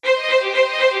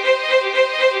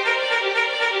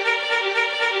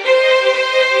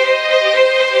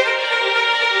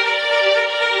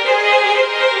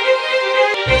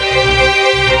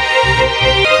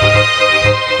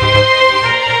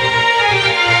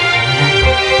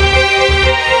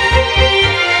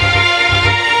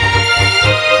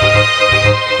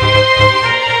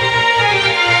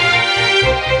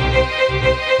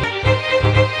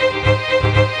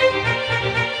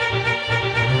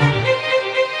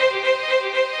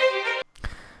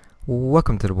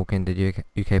Welcome to the Walking Dead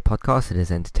UK podcast. It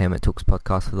is Entertainment Talks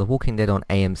podcast for The Walking Dead on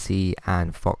AMC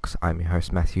and Fox. I'm your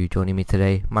host Matthew. Joining me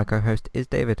today, my co-host is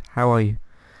David. How are you?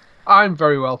 I'm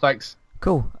very well, thanks.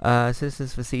 Cool. So this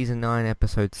is for season 9,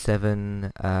 episode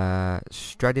 7,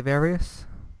 Stradivarius.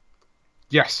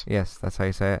 Yes, Yes, that's how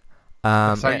you say it.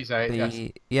 that's how you say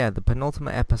it. Yes. The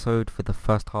penultimate episode for the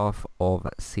first half of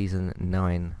season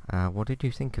 9. What did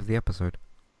you think of the episode?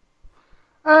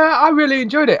 I really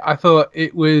enjoyed it. I thought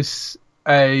it was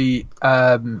a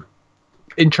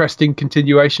interesting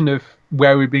continuation of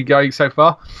where we've been going so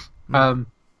far.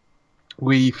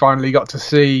 We finally got to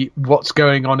see what's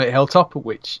going on at Hilltop,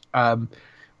 which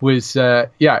was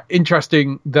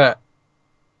interesting that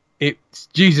it's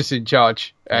Jesus in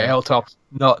charge at Hilltop,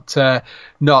 not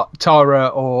Tara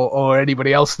or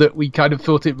anybody else that we kind of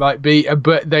thought it might be.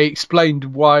 But they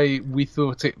explained why we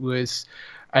thought it was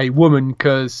a woman,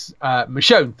 because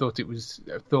Michonne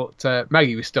thought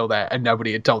Maggie was still there and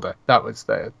nobody had told her. That was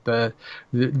the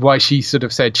why she sort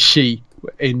of said she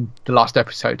in the last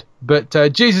episode. But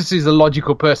Jesus is a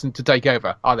logical person to take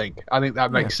over. I think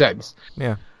that makes sense.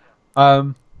 Yeah.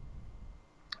 And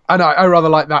I rather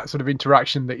like that sort of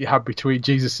interaction that you have between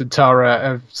Jesus and Tara,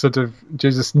 of sort of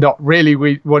Jesus not really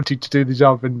wanting to do the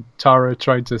job and Tara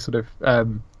trying to sort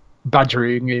of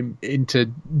badgering him into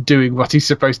doing what he's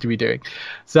supposed to be doing.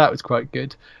 So that was quite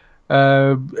good.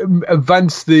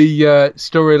 Advance the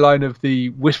storyline of the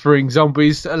whispering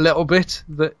zombies a little bit.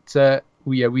 That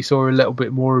we saw a little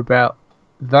bit more about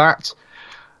that.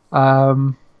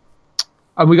 And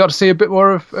we got to see a bit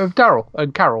more of Daryl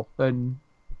and Carol and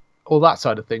all that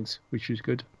side of things, which was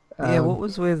good. What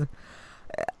was with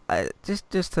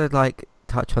just to like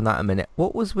touch on that a minute.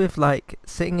 What was with like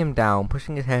sitting him down,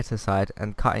 pushing his hair to the side,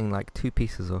 and cutting like 2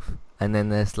 pieces off, and then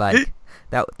there's like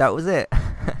that was it.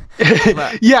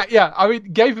 Yeah. I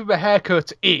mean, gave him a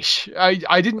haircut ish.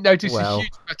 I didn't notice a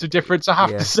huge amount of difference, I have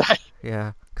to say.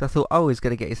 Yeah, because I thought, oh, he's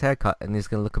gonna get his hair cut and he's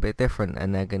gonna look a bit different,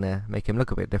 and they're gonna make him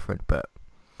look a bit different, but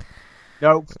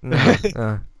nope.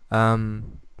 No.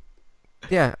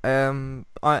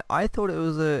 I thought it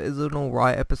was an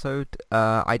alright episode.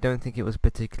 I don't think it was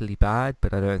particularly bad,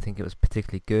 but I don't think it was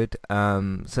particularly good.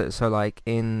 So like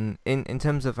in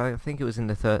terms of, I think it was in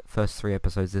the first 3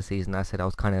 episodes this season, I said I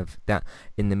was kind of that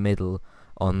in the middle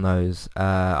on those.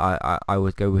 I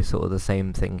would go with sort of the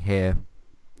same thing here,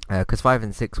 because 5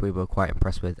 and 6 we were quite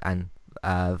impressed with, and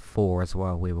 4 as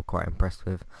well we were quite impressed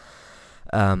with.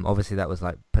 Obviously that was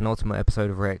like penultimate episode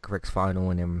of Rick's final,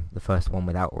 and then the first one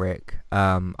without Rick.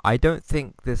 I don't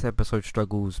think this episode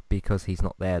struggles because he's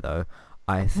not there though.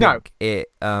 I think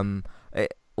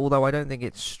although I don't think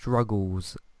it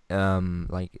struggles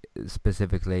like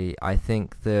specifically, I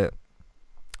think that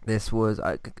this was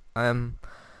I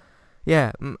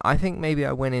think maybe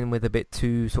I went in with a bit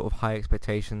too sort of high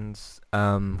expectations,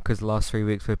 because the last 3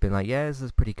 weeks we've been like, yeah, this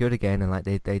is pretty good again, and like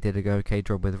they did a okay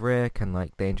job with Rick, and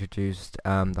like they introduced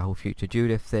the whole future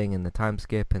Judith thing and the time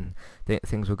skip, and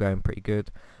things were going pretty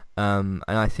good. And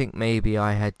I think maybe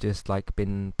I had just like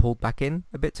been pulled back in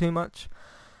a bit too much,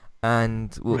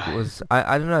 and was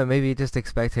I don't know, maybe just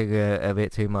expecting a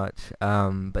bit too much.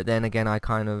 But then again, I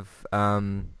kind of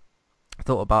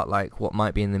thought about like what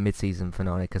might be in the mid-season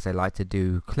finale, because they like to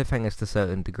do cliffhangers to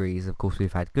certain degrees. Of course,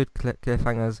 we've had good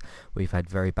cliffhangers, we've had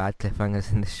very bad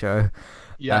cliffhangers in the show.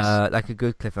 Yes. Like a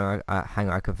good cliffhanger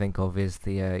hanger I can think of is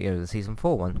the the season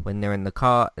 4 one, when they're in the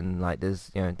car and like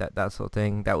there's that sort of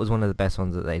thing. That was one of the best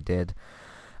ones that they did.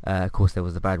 Of course, there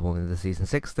was the bad one with the season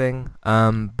 6 thing.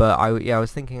 But I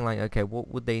was thinking like, okay, what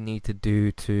would they need to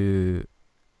do to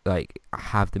like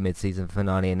have the mid-season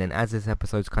finale? And then as this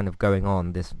episode's kind of going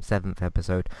on, this 7th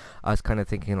episode, I was kind of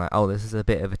thinking like, oh, this is a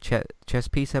bit of a chess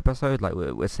piece episode. Like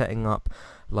we're setting up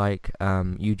like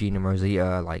Eugene and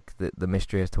Rosita, like the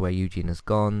mystery as to where Eugene has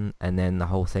gone, and then the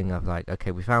whole thing of like, okay,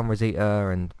 we found Rosita,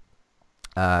 and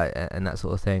that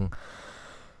sort of thing.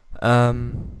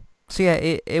 So yeah,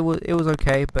 it was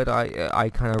okay, but I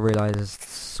kind of realized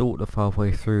sort of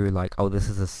halfway through like, oh, this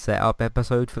is a setup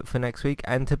episode for next week.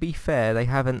 And to be fair, they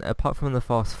haven't, apart from the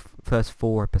first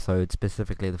 4 episodes,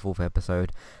 specifically the 4th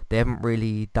episode, they haven't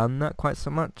really done that quite so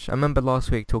much. I remember last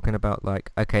week talking about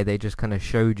like, okay, they just kind of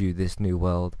showed you this new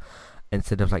world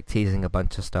instead of like teasing a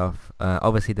bunch of stuff.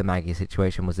 Obviously the Maggie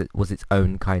situation was its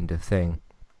own kind of thing.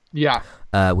 Yeah.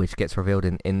 Which gets revealed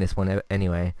in this one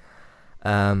anyway.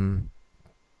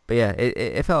 But yeah,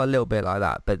 it felt a little bit like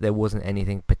that, but there wasn't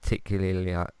anything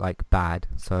particularly like bad.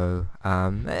 So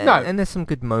no. And there's some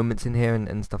good moments in here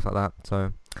and stuff like that.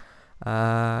 So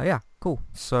yeah, cool.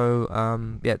 So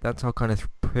that's our kind of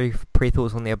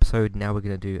pre-thoughts on the episode. Now we're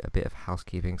gonna do a bit of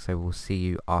housekeeping, so we'll see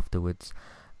you afterwards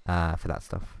for that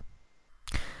stuff.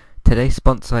 Today's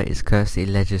sponsor is Kirsty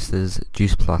Legister's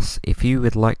Juice Plus. If you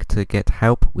would like to get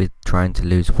help with trying to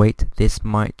lose weight, this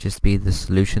might just be the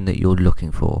solution that you're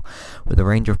looking for. With a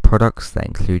range of products that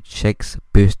include shakes,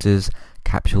 boosters,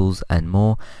 capsules and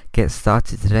more, get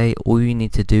started today. All you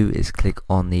need to do is click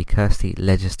on the Kirsty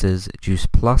Legister's Juice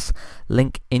Plus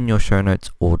link in your show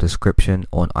notes or description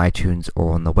on iTunes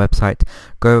or on the website.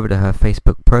 Go over to her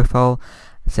Facebook profile,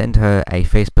 send her a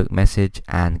Facebook message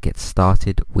and get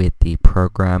started with the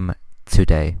program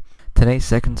today. Today's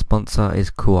second sponsor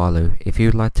is Kualu. If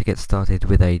you'd like to get started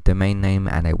with a domain name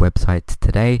and a website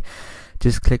today,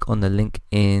 just click on the link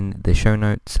in the show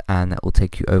notes and that will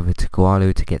take you over to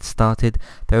Kualu to get started.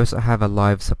 They also have a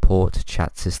live support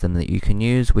chat system that you can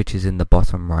use, which is in the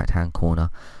bottom right hand corner.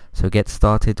 So get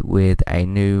started with a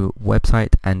new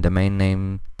website and domain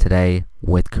name today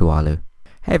with Kualu.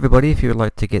 Hey everybody, if you would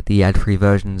like to get the ad-free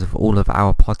versions of all of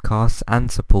our podcasts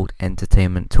and support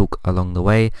Entertainment Talk along the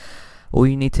way, all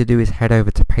you need to do is head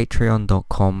over to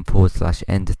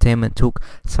patreon.com/entertainment talk.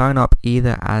 Sign up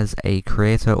either as a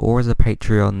creator or as a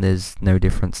Patreon. There's no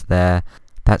difference there.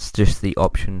 That's just the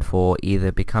option for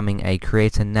either becoming a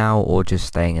creator now or just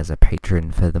staying as a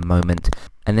patron for the moment.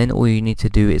 And then all you need to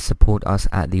do is support us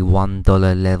at the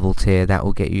 $1 level tier. That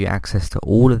will get you access to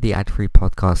all of the ad-free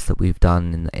podcasts that we've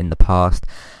done in the past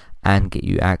and get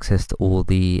you access to all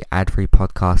the ad-free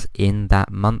podcasts in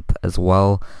that month as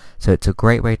well. So it's a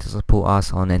great way to support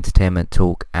us on Entertainment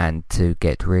Talk and to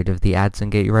get rid of the ads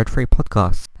and get your ad-free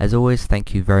podcasts. As always,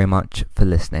 thank you very much for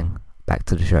listening. Back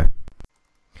to the show.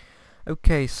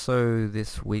 Okay, so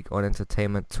this week on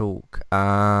Entertainment Talk,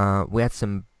 we had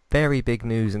some very big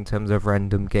news in terms of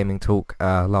random gaming talk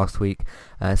last week.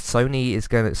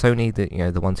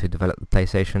 Sony, the ones who developed the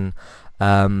PlayStation,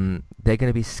 they're going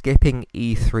to be skipping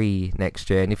E3 next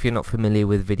year. And if you're not familiar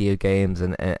with video games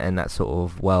and that sort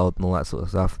of world and all that sort of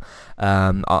stuff,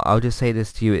 I'll just say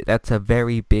this to you: that's a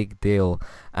very big deal,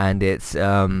 and it's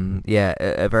a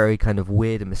very kind of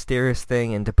weird and mysterious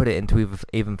thing. And to put it into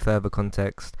even further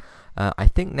context, I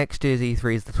think next year's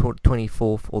E3 is the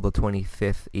 24th or the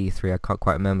 25th E3, I can't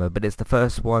quite remember, but it's the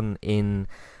first one in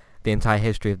the entire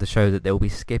history of the show that they'll be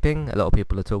skipping. A lot of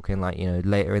people are talking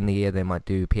later in the year they might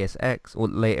do PSX, or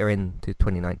later into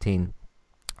 2019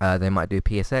 they might do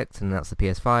PSX, and that's the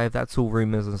PS5. That's all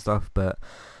rumours and stuff, but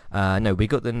no, we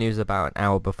got the news about an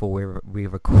hour before we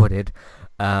recorded.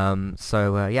 It's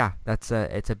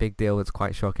a big deal. It's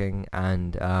quite shocking,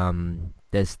 and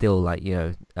there's still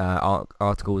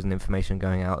articles and information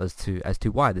going out as to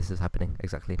why this is happening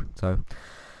exactly. So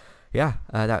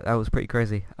that was pretty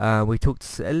crazy. We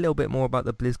talked a little bit more about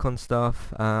the BlizzCon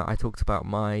stuff. I talked about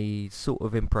my sort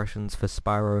of impressions for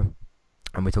Spyro,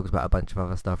 and we talked about a bunch of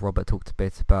other stuff. Robert talked a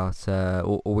bit about,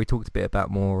 we talked a bit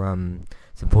about more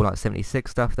some Fallout 76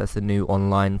 stuff. That's the new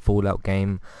online Fallout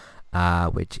game,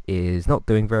 which is not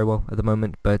doing very well at the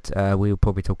moment, but we'll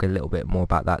probably talk a little bit more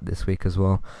about that this week as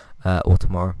well, or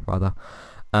tomorrow rather.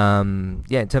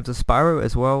 In terms of Spyro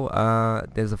as well,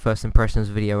 there's a first impressions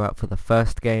video out for the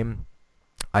first game.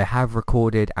 I have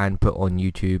recorded and put on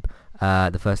YouTube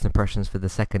the first impressions for the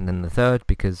second and the third,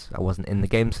 because I wasn't in the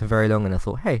games for very long and I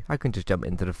thought, hey, I can just jump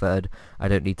into the third. I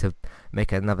don't need to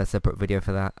make another separate video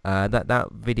for that. That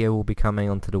video will be coming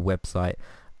onto the website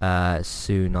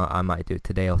soon. I might do it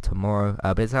today or tomorrow,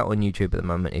 but it's out on YouTube at the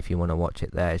moment if you want to watch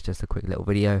it there. It's just a quick little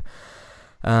video.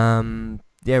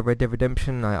 Red Dead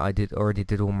Redemption, I already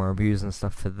did all my reviews and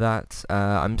stuff for that.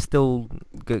 I'm still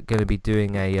going to be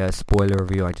doing a spoiler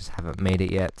review, I just haven't made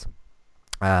it yet.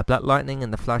 Black Lightning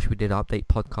and The Flash, we did update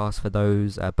podcasts for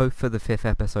those, both for the 5th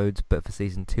episodes, but for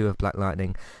Season 2 of Black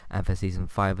Lightning and for Season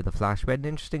 5 of The Flash. We had an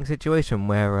interesting situation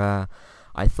where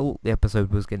I thought the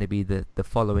episode was going to be the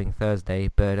following Thursday,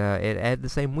 but it aired the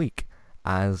same week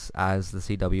as the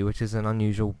CW, which is an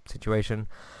unusual situation.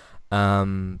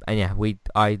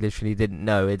 I literally didn't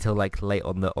know until late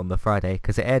on the Friday,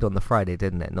 because it aired on the Friday,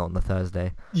 didn't it? Not on the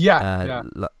Thursday.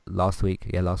 Last week.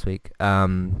 We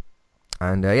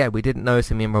didn't know,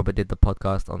 so me and Robert did the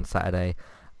podcast on Saturday,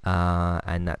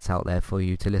 and that's out there for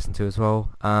you to listen to as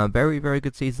well. Very, very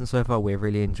good season so far. We're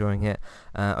really enjoying it.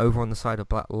 Over on the side of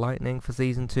Black Lightning for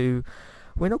Season 2,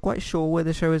 we're not quite sure where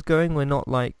the show is going. We're not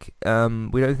we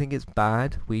don't think it's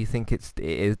bad. We think it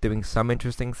is doing some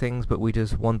interesting things, but we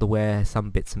just wonder where some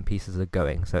bits and pieces are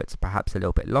going. So it's perhaps a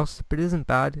little bit lost, but it isn't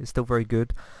bad. It's still very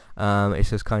good. It's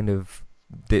just kind of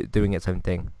doing its own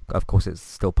thing. Of course, it's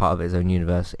still part of its own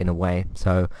universe in a way.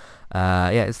 So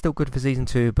it's still good for Season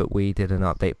 2, but we did an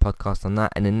update podcast on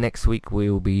that. And then next week we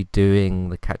will be doing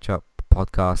the catch-up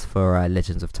podcast for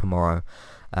Legends of Tomorrow.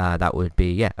 That would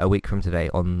be, yeah, a week from today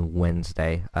on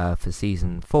Wednesday for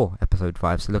Season 4, Episode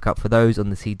 5. So look out for those on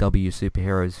the CW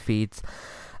Superheroes feeds.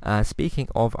 Speaking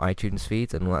of iTunes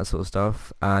feeds and all that sort of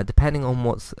stuff, depending on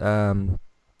what's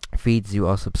feeds you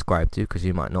are subscribed to, because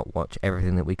you might not watch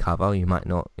everything that we cover, you might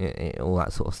not, all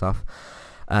that sort of stuff.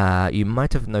 You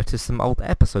might have noticed some old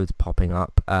episodes popping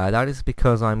up. That is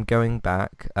because I'm going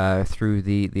back through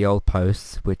the old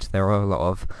posts, which there are a lot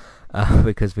of,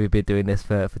 because we've been doing this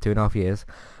for 2.5 years.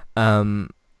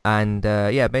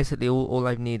 Yeah, basically all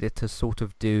I've needed to sort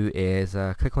of do is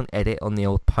click on edit on the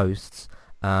old posts,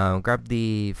 grab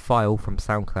the file from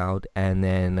SoundCloud, and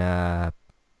then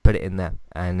put it in there,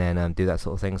 and then do that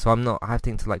sort of thing. So I'm not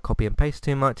having to like copy and paste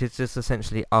too much. It's just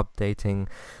essentially updating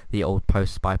the old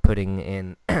posts by putting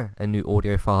in a new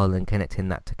audio file and connecting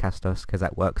that to Castos, because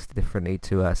that works differently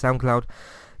to SoundCloud.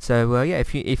 So yeah,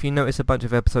 if you notice a bunch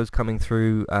of episodes coming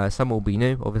through, some will be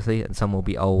new obviously and some will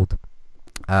be old.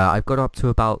 I've got up to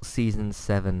about season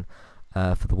 7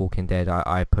 for The Walking Dead.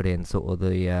 I put in sort of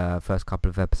the first couple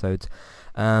of episodes.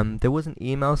 There was an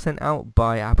email sent out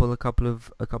by Apple a couple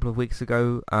of weeks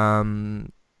ago.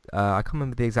 I can't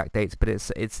remember the exact dates, but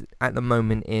it's at the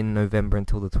moment in November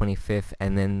until the 25th,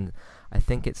 and then I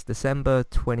think it's December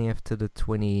 20th to the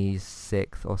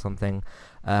 26th or something.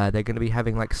 They're going to be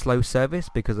having like slow service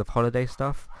because of holiday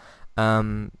stuff.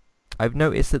 I've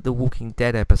noticed that the Walking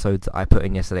Dead episodes I put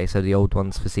in yesterday, so the old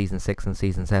ones for Season 6 and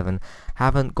Season 7,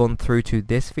 haven't gone through to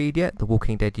this feed yet, the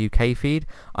Walking Dead UK feed.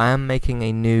 I am making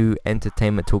a new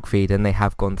Entertainment Talk feed, and they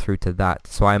have gone through to that.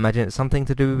 So I imagine it's something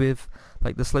to do with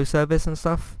like the slow service and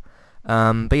stuff.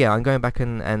 But yeah, I'm going back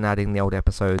and adding the old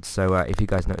episodes, so if you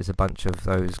guys notice a bunch of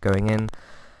those going in,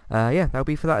 yeah, that'll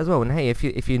be for that as well. And hey, if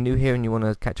you're new here and you want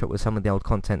to catch up with some of the old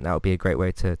content, that would be a great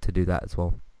way to do that as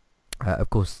well.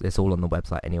 Of course, it's all on the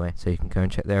website anyway, so you can go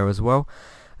and check there as well.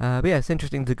 But yeah, it's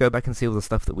interesting to go back and see all the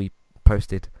stuff that we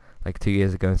posted like 2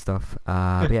 years ago and stuff.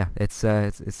 But yeah,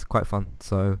 it's quite fun.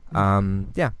 So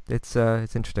yeah, it's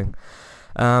interesting.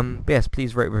 But yes,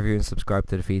 please rate, review, and subscribe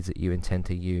to the feeds that you intend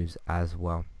to use as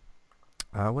well.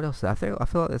 What else? I feel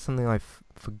like there's something I've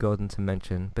forgotten to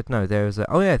mention, but no, there's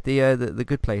the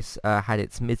Good Place had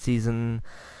its mid-season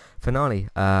finale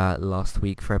last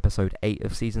week for episode 8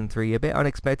 of season 3. A bit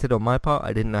unexpected on my part.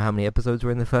 I didn't know how many episodes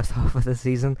were in the first half of the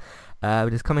season.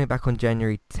 But it's coming back on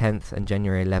January 10th and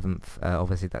January 11th.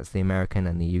 Obviously that's the American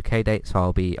and the UK date, so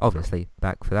I'll be obviously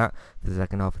back for that for the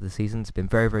second half of the season. It's been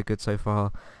very, very good so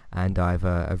far, and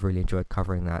I've really enjoyed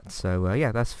covering that. So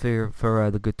yeah, that's for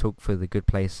the Good Talk for the Good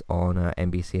Place on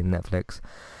NBC and Netflix.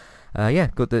 Yeah,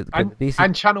 got the DC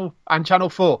and channel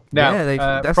 4 now.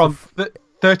 Yeah, that's from the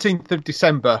 13th of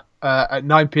December at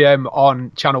 9 p.m.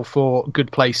 on Channel 4.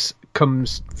 Good Place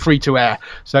comes free to air.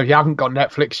 So if you haven't got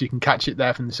Netflix, you can catch it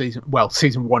there from the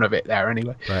season 1 of it there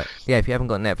anyway. Right. Yeah, if you haven't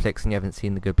got Netflix and you haven't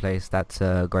seen The Good Place, that's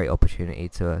a great opportunity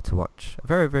to watch a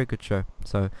very, very good show.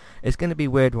 So it's going to be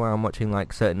weird while I'm watching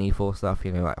like certain E4 stuff,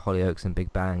 you know, like Hollyoaks and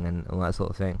Big Bang and all that sort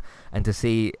of thing, and to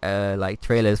see like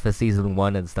trailers for season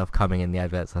 1 and stuff coming in the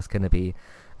adverts. That's going to be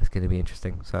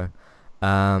interesting. So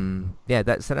yeah,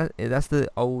 that's the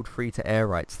old free to air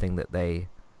rights thing that they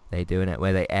do in it,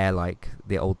 where they air like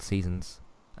the old seasons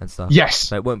and stuff. Yes.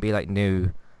 So it won't be like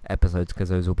new episodes, because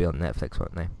those will be on Netflix,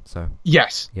 won't they? So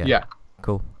yes. Yeah.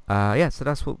 Cool. Yeah, so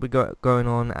that's what we got going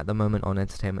on at the moment on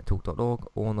entertainmenttalk.org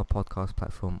or on the podcast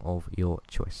platform of your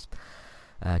choice.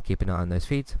 Keep an eye on those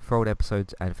feeds for old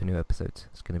episodes and for new episodes.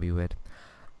 It's going to be weird.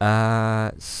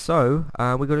 So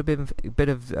we got a bit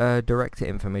of director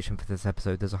information for this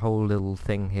episode. There's a whole little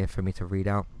thing here for me to read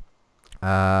out.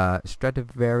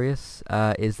 Stradivarius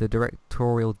is the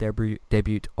directorial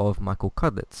debut of Michael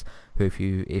Cudlitz, who,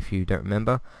 if you don't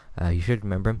remember, you should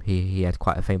remember him. He had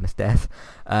quite a famous death.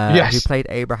 Yes. Who played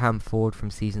Abraham Ford from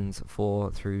seasons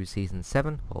 4 through season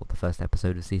 7, or the first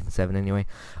episode of season 7 anyway,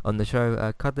 on the show.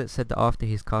 Cudlitz said that after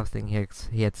his casting,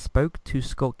 he had spoke to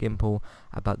Scott Gimple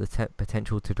about the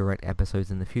potential to direct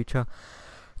episodes in the future.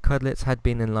 Cudlitz had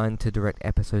been in line to direct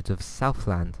episodes of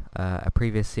Southland, a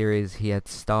previous series he had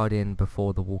starred in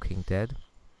before The Walking Dead.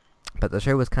 But the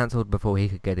show was cancelled before he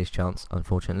could get his chance,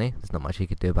 unfortunately. There's not much he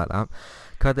could do about that.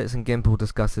 Cudlitz and Gimple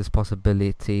discussed this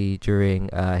possibility during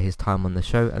his time on the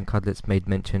show, and Cudlitz made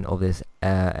mention of this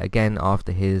again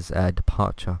after his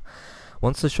departure.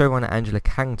 Once the showrunner Angela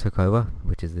Kang took over,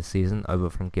 which is this season, over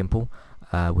from Gimple,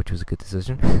 which was a good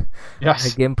decision.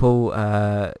 Yes. Gimple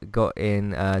got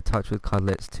in touch with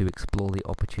Cudlitz to explore the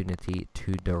opportunity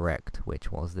to direct,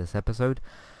 which was this episode.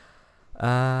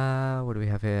 What do we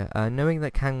have here? Knowing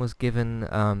that Kang was given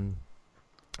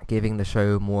giving the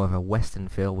show more of a Western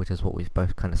feel, which is what we've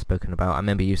both kind of spoken about. I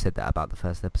remember you said that about the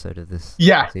first episode of this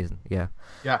season. Yeah.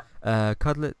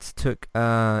 Cudlitz took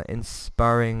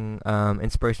inspiration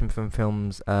from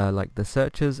films like The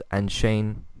Searchers and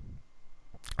Shane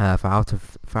for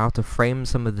how to frame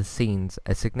some of the scenes.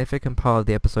 A significant part of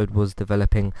the episode was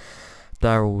developing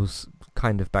Daryl's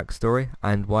kind of backstory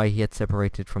and why he had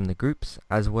separated from the groups,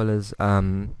 as well as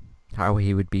how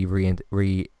he would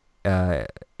be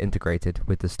integrated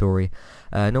with the story.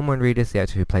 Norman Reedus, the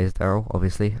actor who plays Daryl,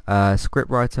 obviously,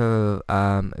 scriptwriter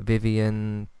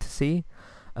Vivian Tse,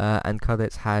 and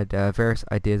Cudlitz had various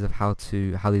ideas of how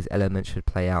these elements should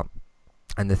play out,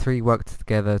 and the three worked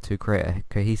together to create a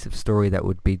cohesive story that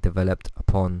would be developed.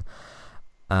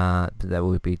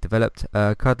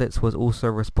 Cudlitz was also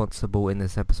responsible in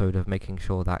this episode of making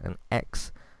sure that an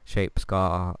X-shaped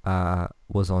scar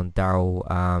was on Daryl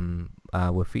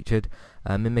were featured,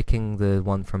 mimicking the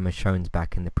one from Michonne's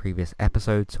back in the previous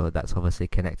episode, so that's obviously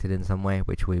connected in some way,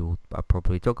 which we will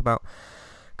probably talk about.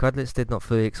 Cudlitz did not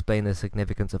fully explain the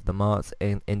significance of the marks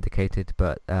indicated,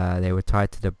 but they were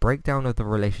tied to the breakdown of the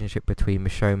relationship between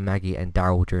Michonne, Maggie, and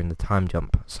Daryl during the time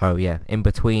jump. So yeah, in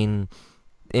between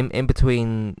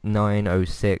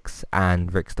 9:06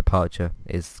 and Rick's departure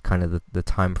is kind of the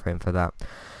time frame for that,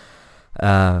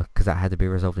 because that had to be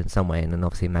resolved in some way, and then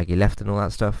obviously Maggie left and all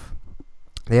that stuff.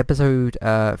 The episode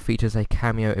features a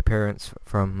cameo appearance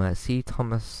from C.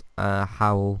 Thomas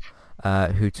Howell,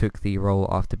 who took the role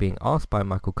after being asked by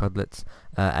Michael Cudlitz,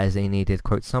 as they needed,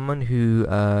 quote, someone who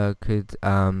could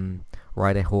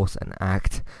ride a horse and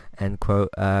act, end quote.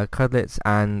 Cudlitz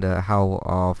and Howell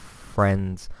are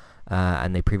friends,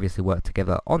 and they previously worked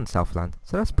together on Southland,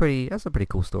 so that's a pretty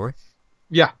cool story.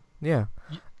 Yeah. Yeah.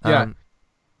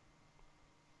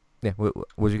 Yeah, what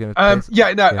was you going to I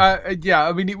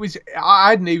mean, it was.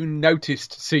 I hadn't even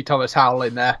noticed C. Thomas Howell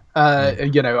in there.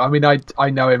 You know, I mean, I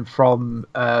know him from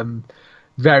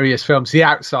various films. The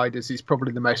Outsiders is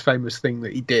probably the most famous thing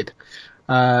that he did,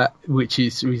 which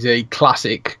is a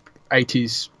classic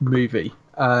 80s movie.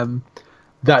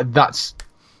 That's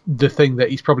the thing that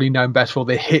he's probably known best for.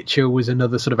 The Hitcher was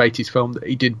another sort of 80s film that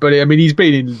he did. But I mean, he's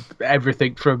been in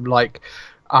everything from like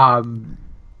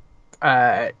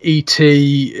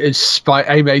E.T.,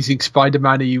 Amazing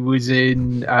Spider-Man. He was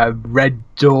in Red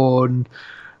Dawn.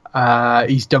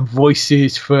 He's done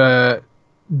voices for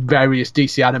various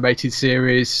DC animated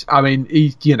series. I mean,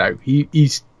 he's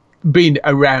been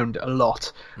around a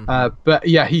lot. Mm-hmm. But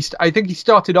yeah, I think he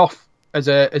started off as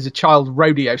a child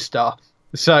rodeo star.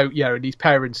 So yeah, and his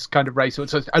parents kind of raised him.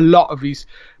 So a lot of his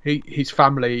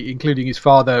family, including his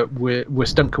father, were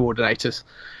stunt coordinators.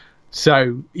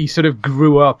 So he sort of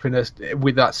grew up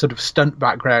with that sort of stunt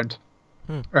background,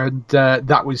 and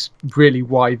that was really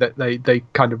why that they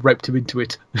kind of roped him into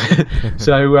it.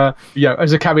 So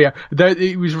as a cameo,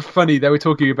 it was funny. They were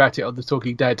talking about it on The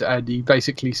Talking Dead, and he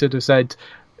basically sort of said,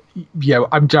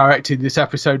 I'm directing this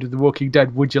episode of The Walking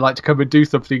Dead. Would you like to come and do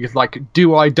something? It's like,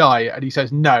 do I die? And he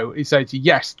says no. He says,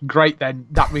 yes, great. Then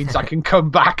that means I can come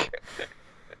back.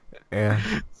 Yeah.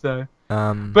 So,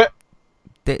 but.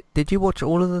 Did you watch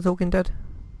all of The Talking Dead?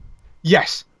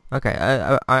 Yes. Okay,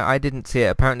 I didn't see it.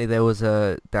 Apparently there was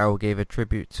Daryl gave a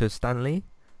tribute to Stan Lee.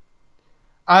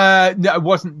 No, it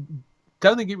wasn't.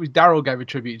 Don't think it was Daryl gave a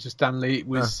tribute to Stan Lee. It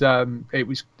was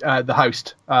the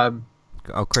host.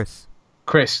 Chris.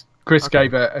 Chris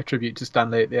gave a tribute to Stan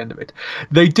Lee at the end of it.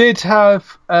 They did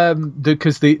have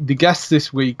because the guests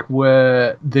this week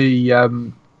were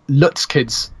the Lutz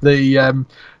kids. The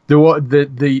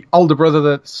older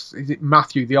brother is it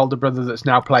Matthew, the older brother that's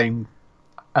now playing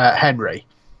Henry.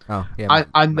 Oh yeah,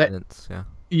 Matt Lintz, yeah.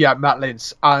 Yeah, Matt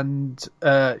Lintz, and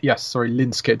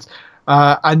Lintz kids,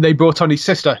 and they brought on his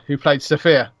sister who played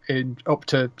Sophia up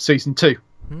to season 2.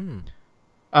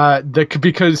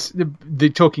 Because the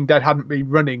Talking Dead hadn't been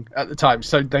running at the time,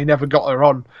 so they never got her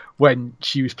on when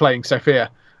she was playing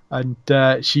Sophia, and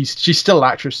she's still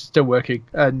an actress, still working,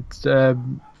 and.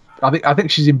 I think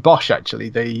she's in Bosch, actually,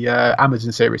 the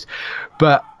Amazon series,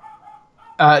 but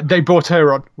they brought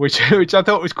her on, which I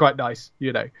thought was quite nice,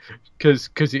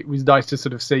 because it was nice to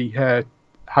sort of see her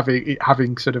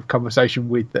having sort of conversation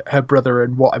with her brother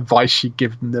and what advice she'd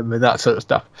given them and that sort of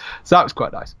stuff. So that was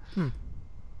quite nice.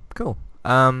 Cool.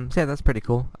 So yeah, that's pretty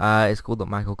cool. It's cool that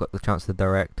Michael got the chance to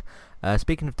direct.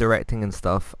 Speaking of directing and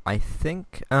stuff, I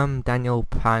think Danielle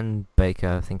Pan-Baker,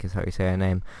 I think is how you say her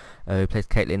name, who plays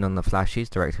Caitlin on The Flash, she's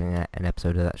directing an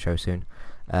episode of that show soon.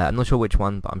 I'm not sure which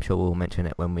one, but I'm sure we'll mention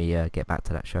it when we get back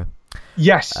to that show.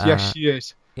 Yes, she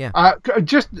is. Yeah.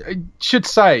 Just should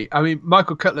say, I mean,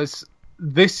 Michael Cudlitz,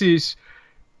 this is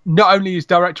not only his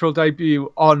directorial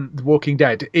debut on The Walking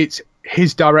Dead, it's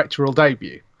his directorial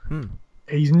debut. Hmm.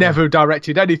 He's never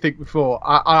directed anything before.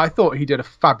 I thought he did a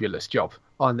fabulous job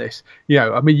on this.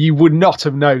 I mean, you would not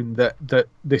have known that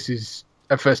this is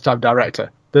a first-time director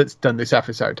that's done this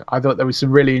episode. I thought there was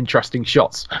some really interesting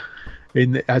shots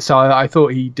so I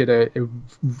thought he did a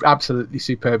absolutely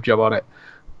superb job on it.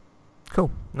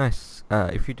 Cool, nice.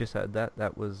 If you just heard that,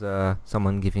 that was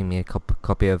someone giving me a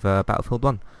copy of Battlefield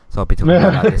 1. So I'll be talking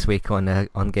about that this week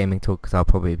on Gaming Talk, because I'll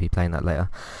probably be playing that later.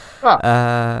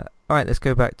 Alright, let's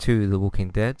go back to The Walking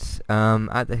Dead.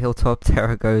 At the hilltop,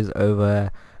 Tara goes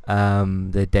over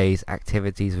the day's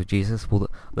activities with Jesus. Well,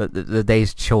 the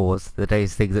day's chores, the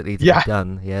day's things that need to be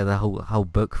done. Yeah, the whole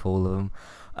book full of them.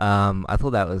 I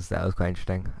thought that was quite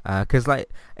interesting, because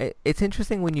it's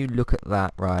interesting when you look at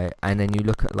that, right, and then you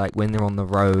look at like when they're on the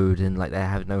road and like they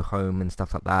have no home and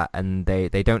stuff like that, and they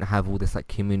don't have all this like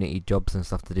community jobs and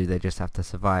stuff to do, they just have to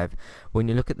survive. When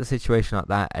you look at the situation like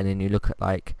that, and then you look at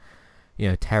like,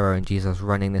 Tara and Jesus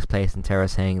running this place, and Tara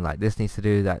saying like this needs to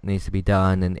do, that needs to be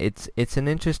done, and it's an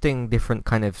interesting different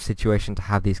kind of situation to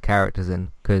have these characters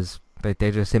in, because they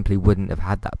just simply wouldn't have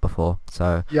had that before.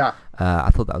 So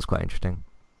I thought that was quite interesting.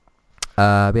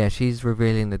 But yeah, she's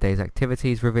revealing the day's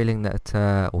activities, revealing that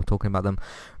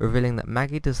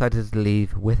Maggie decided to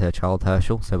leave with her child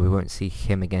Herschel, so we won't see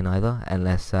him again either,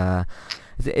 unless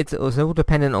it's all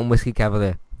dependent on Whiskey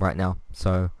Cavalier right now.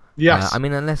 So I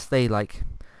mean, unless they like,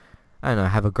 I don't know,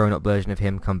 have a grown-up version of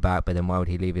him come back, but then why would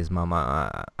he leave his mum?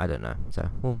 I don't know. So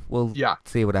we'll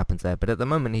see what happens there. But at the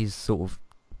moment, he's sort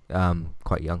of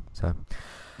quite young. So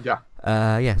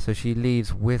so she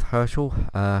leaves with Herschel.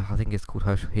 I think it's called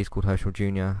Herschel. He's called Herschel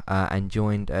Jr. And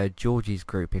joined Georgie's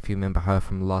group. If you remember her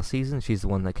from last season, she's the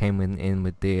one that came in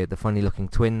with the funny-looking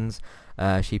twins.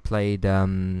 She played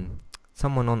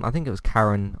someone on, I think it was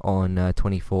Karen on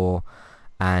 24.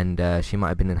 And she might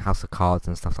have been in House of Cards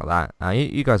and stuff like that.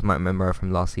 You guys might remember her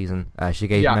from last season. She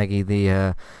gave Maggie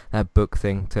the that book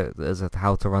thing as to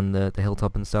how to run the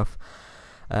hilltop and stuff.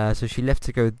 So she left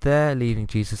to go there, leaving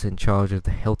Jesus in charge of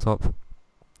the hilltop.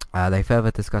 They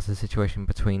further discuss the situation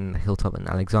between the hilltop and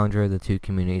Alexandria, the two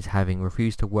communities having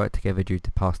refused to work together due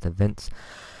to past events.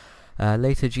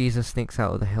 Later, Jesus sneaks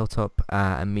out of the hilltop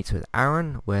and meets with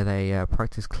Aaron, where they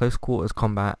practice close quarters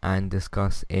combat and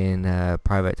discuss in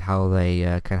private how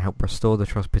they can help restore the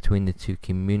trust between the two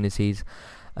communities.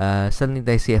 Suddenly,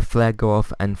 they see a flare go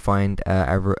off and find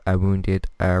a wounded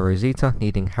Rosita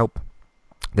needing help.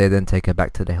 They then take her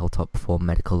back to the hilltop for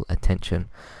medical attention.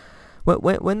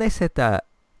 When they said that,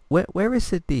 where is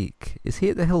Sadiq? Is he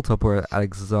at the hilltop or at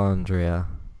Alexandria?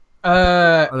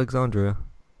 Alexandria.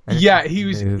 Yeah, he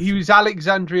was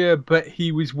Alexandria, but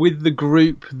he was with the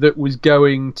group that was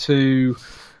going to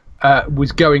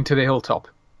the hilltop.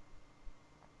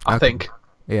 I think.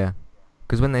 Yeah,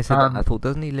 because when they said that, I thought,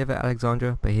 doesn't he live at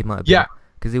Alexandria? But he might have been. Yeah.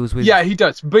 Because he was with... Yeah, he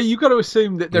does. But you've got to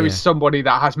assume that there is somebody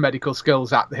that has medical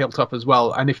skills at the hilltop as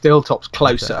well. And if the hilltop's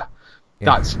closer,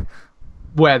 that's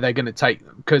where they're going to take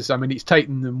them. Because, I mean, it's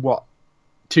taken them,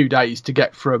 2 days to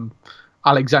get from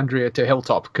Alexandria to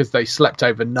hilltop because they slept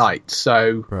overnight.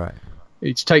 So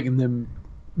it's taken them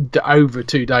over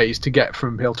 2 days to get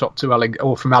from hilltop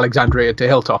to from Alexandria to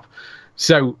hilltop.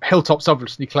 So hilltop's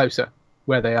obviously closer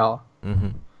where they are. Mm-hmm.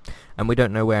 And we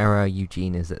don't know where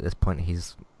Eugene is at this point.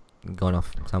 He's gone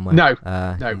off somewhere. No.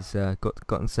 He's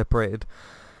gotten separated.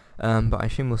 But I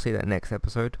assume we'll see that next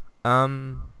episode.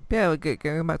 Yeah,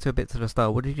 going back to a bit to the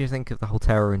start, what did you think of the whole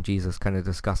Tara and Jesus kind of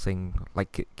discussing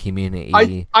like community?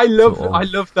 I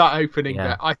love that opening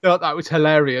bit. I thought that was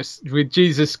hilarious with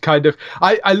Jesus kind of.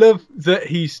 I love that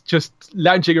he's just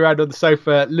lounging around on the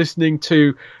sofa listening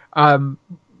to kind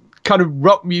of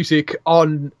rock music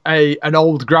on an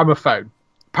old gramophone.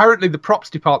 Apparently, the props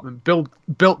department built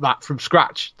that from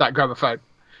scratch, that gramophone,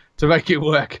 to make it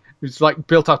work. It was like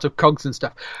built out of cogs and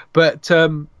stuff. But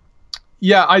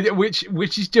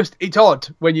which is just, it's odd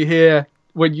when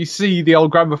you see the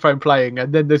old gramophone playing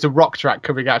and then there's a rock track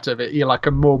coming out of it. You're like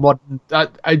a more modern.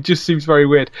 It just seems very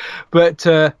weird. But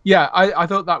I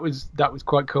thought that was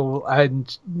quite cool,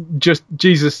 and just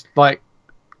Jesus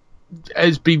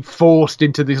has been forced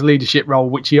into this leadership role,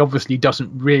 which he obviously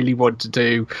doesn't really want to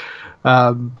do.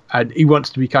 And he wants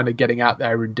to be kind of getting out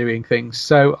there and doing things.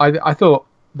 So I thought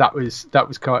that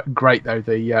was quite great, though,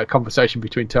 the conversation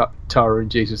between Tara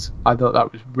and Jesus. I thought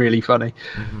that was really funny.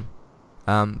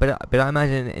 Mm-hmm. But I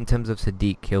imagine in terms of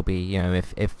Sadiq, he'll be,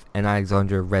 if an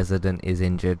Alexandria resident is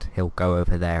injured, he'll go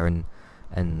over there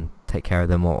and take care of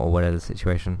them or whatever the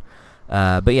situation.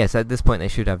 But yes, at this point they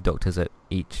should have doctors at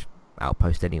each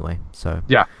outpost anyway. So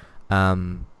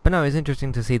But no, it's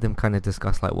interesting to see them kind of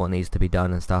discuss like what needs to be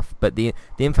done and stuff. But the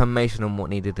information on what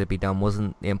needed to be done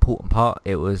wasn't the important part.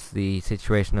 It was the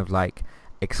situation of like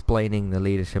explaining the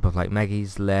leadership of like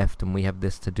Maggie's left and we have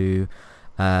this to do.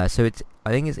 So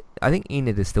I think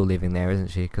Enid is still living there, isn't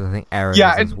she? Because I think Aaron is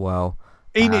as well.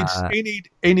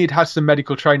 Enid has some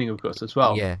medical training, of course, as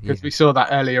well. Yeah, because we saw that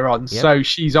earlier on. Yep. So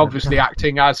she's obviously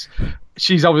acting as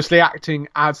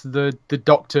the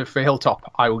doctor for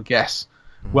Hilltop, I would guess.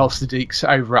 Wells Sadiq's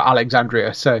over at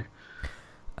Alexandria. So,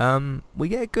 we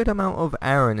get a good amount of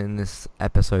Aaron in this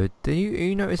episode. Are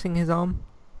you noticing his arm?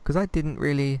 Because I didn't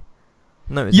really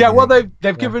notice. Yeah, well,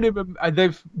 they've given him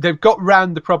they've got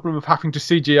round the problem of having to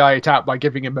CGI it out by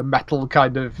giving him a metal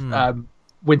kind of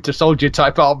Winter Soldier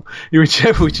type arm,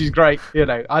 which is great. You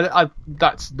know, I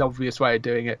that's an obvious way of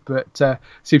doing it, but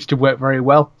seems to work very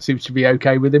well. Seems to be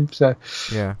okay with him. So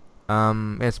yeah.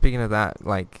 Speaking of that,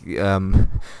 like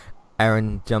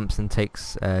Aaron jumps and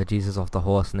takes Jesus off the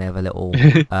horse, and they have a little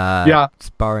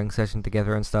sparring session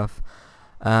together and stuff.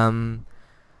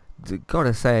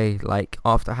 Gotta say, like,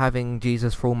 after having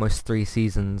Jesus for almost 3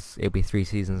 seasons, it'll be 3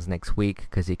 seasons next week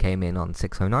because he came in on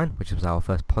 609, which was our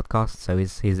first podcast. So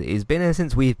he's been here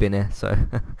since we've been here. So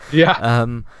yeah,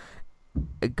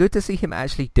 good to see him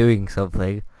actually doing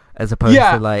something as opposed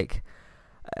to like,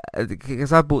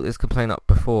 because I brought this complaint up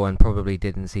before and probably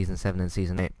did in season 7 and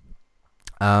season 8.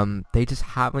 They just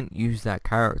haven't used that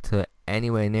character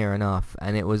anywhere near enough,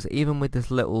 and it was even with this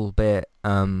little bit.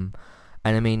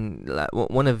 And I mean, like,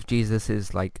 one of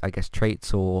Jesus's, like, I guess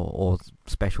traits or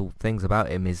special things about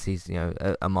him is he's, you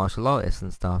know, a martial artist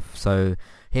and stuff. So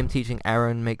him teaching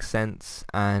Aaron makes sense,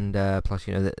 and plus,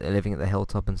 you know, living at the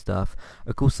hilltop and stuff.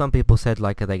 Of course, some people said,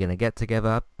 like, are they going to get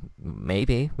together?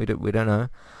 Maybe. We don't know.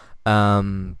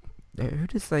 Who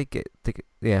does they get together?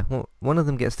 Yeah, well, one of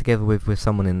them gets together with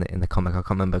someone in the comic. I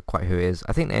can't remember quite who it is.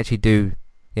 I think they actually do,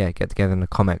 get together in the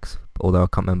comics, although I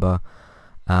can't remember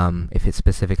if it's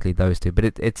specifically those two. But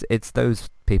it's those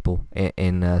people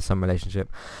in some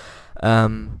relationship. But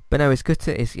no, it's good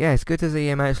to see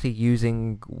him actually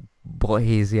using what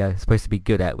he's supposed to be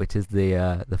good at, which is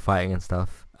the fighting and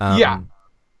stuff.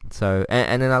 So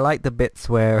and then I like the bits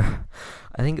where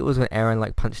I think it was when Aaron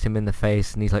like punched him in the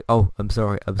face and he's like, "Oh, I'm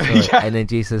sorry," and then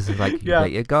Jesus is like, "You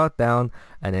let your guard down,"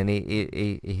 and then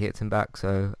he hits him back.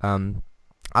 So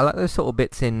I like those sort of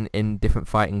bits in different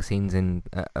fighting scenes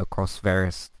across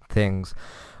various things,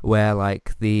 where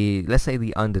like let's say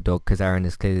the underdog, because Aaron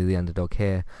is clearly the underdog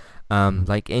here,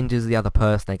 like injures the other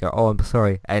person. They go, "Oh, I'm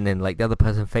sorry," and then like the other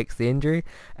person fakes the injury,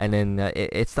 and then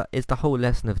it's the whole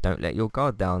lesson of don't let your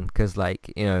guard down, because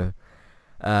like, you know,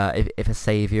 if a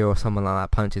savior or someone like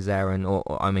that punches Aaron, or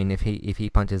I mean if he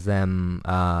punches them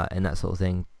and that sort of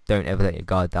thing, don't ever let your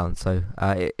guard down. So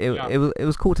it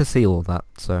was cool to see all that.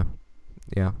 So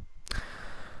yeah.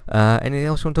 Anything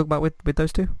else you want to talk about with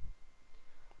those two?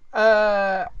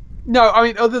 No, I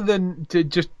mean, other than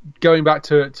just going back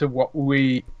to what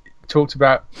we talked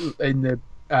about in the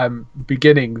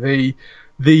beginning,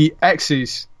 the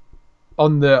X's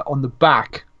on the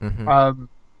back. Mm-hmm.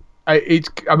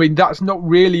 I mean, that's not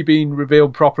really been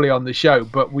revealed properly on the show,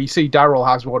 but we see Daryl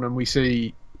has one, and we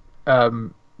see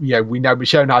we know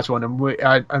Michonne has one,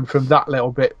 and from that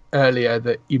little bit earlier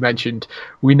that you mentioned,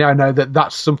 we now know that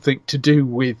that's something to do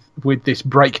with this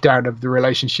breakdown of the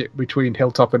relationship between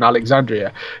Hilltop and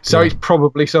Alexandria. So it's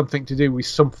probably something to do with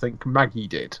something Maggie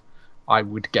did, I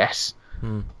would guess,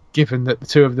 given that the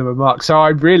two of them are marked. So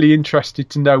I'm really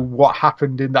interested to know what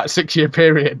happened in that 6-year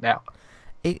period now.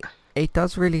 It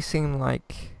does really seem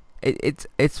like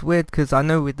it's weird, because I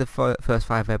know with the first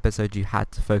 5 episodes you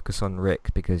had to focus on Rick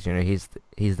because, you know, he's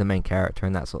the main character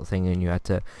and that sort of thing, and you had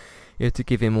to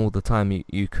give him all the time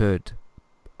you could.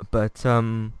 But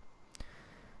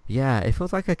it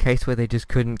feels like a case where they just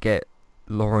couldn't get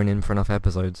Lauren in for enough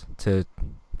episodes to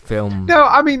film. No,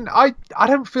 I mean, I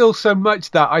don't feel so much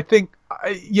that. I think,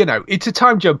 you know, it's a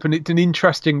time jump and it's an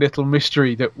interesting little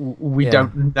mystery that we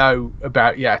don't know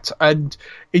about yet, and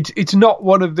it's not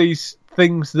one of these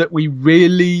things that we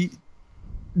really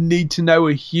need to know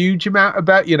a huge amount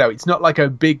about. You know, it's not like a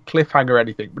big cliffhanger or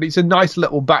anything, but it's a nice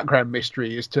little background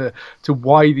mystery as to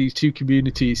why these two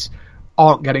communities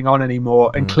aren't getting on anymore,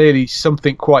 and clearly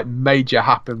something quite major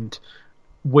happened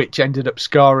which ended up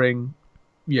scarring,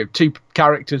 you know, 2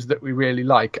 characters that we really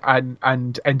like, and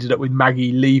ended up with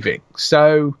Maggie leaving.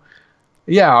 So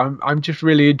yeah, I'm just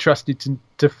really interested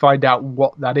to find out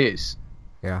what that is.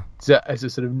 Yeah, as a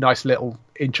sort of nice little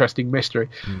interesting mystery.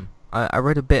 I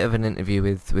read a bit of an interview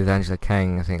with Angela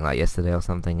Kang, I think like yesterday or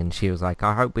something, and she was like,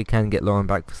 I hope we can get Lauren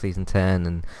back for season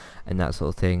 10 and that sort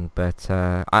of thing. But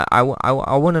I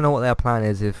want to know what their plan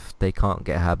is if they can't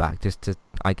get her back, just to,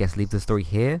 I guess, leave the story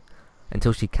here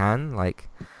until she can. Like,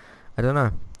 I don't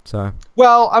know. So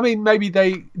well, I mean, maybe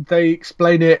they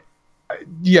explain it.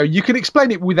 You know, you can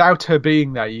explain it without her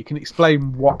being there. You can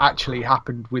explain what actually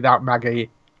happened without Maggie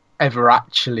ever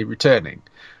actually returning.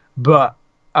 But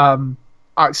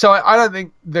so I don't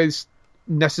think there's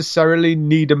necessarily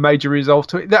need a major resolve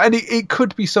to it, and it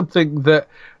could be something that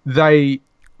they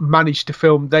managed to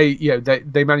film. They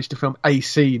managed to film a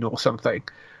scene or something,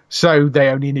 so they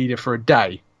only need it for a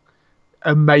day,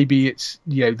 and maybe it's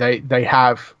they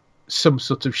have some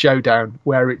sort of showdown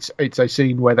where it's a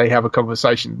scene where they have a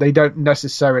conversation. They don't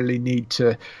necessarily need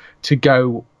to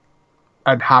go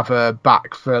and have her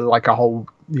back for like a whole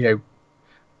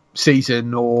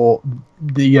season, or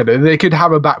they could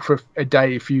have her back for a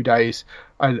day, a few days,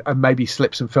 and maybe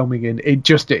slip some filming in.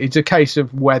 It's a case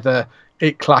of whether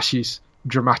it clashes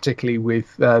dramatically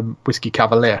with Whiskey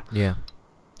Cavalier. Yeah.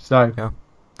 So yeah.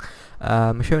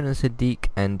 Michonne and Sadiq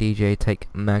and DJ take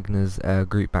Magna's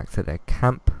group back to their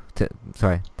camp.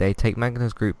 They take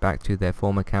Magna's group back to their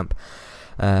former camp,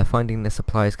 finding the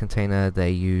supplies container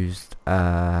they used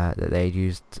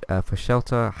for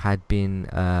shelter had been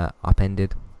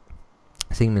upended,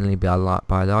 seemingly by a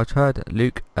large herd.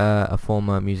 Luke, a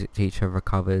former music teacher,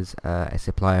 recovers a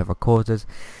supply of recorders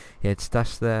he had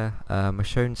stashed there.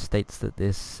 Michonne states that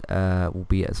this will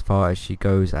be as far as she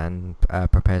goes and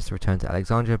prepares to return to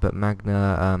Alexandria, but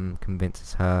Magna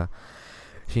convinces her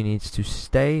she needs to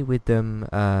stay with them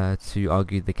to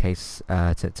argue the case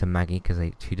to Maggie, because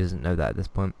she doesn't know that at this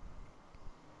point.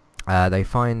 They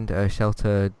find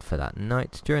shelter for that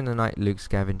night. During the night, Luke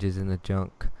scavenges in the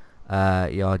junk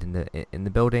yard in the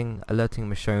building, alerting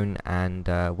Michonne, and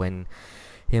when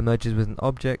he emerges with an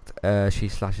object, she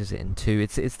slashes it in two.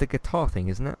 It's the guitar thing,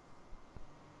 isn't it?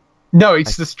 No,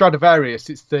 it's the Stradivarius.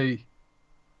 It's the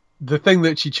thing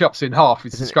that she chops in half.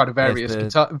 It's the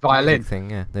Stradivarius violin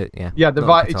thing. Yeah,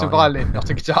 it's a violin, not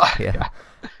a guitar. Yeah.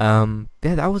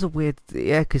 That was a weird.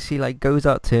 Yeah, because she like goes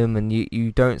up to him and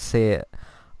you don't see it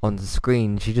on the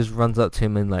screen. She just runs up to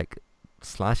him and like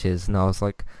slashes, and I was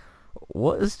like,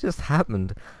 what has just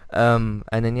happened? And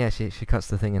then she cuts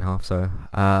the thing in half. So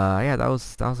that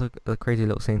was a crazy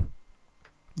little scene.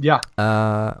 Yeah.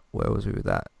 Where was we with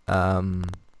that?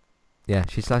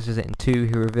 She slashes it in two.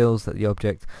 He reveals that the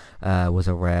object was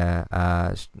a rare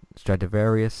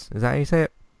Stradivarius. Is that how you say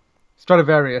it?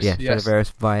 Stradivarius. Yeah, yes. Stradivarius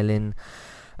violin.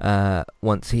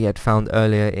 Once he had found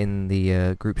earlier in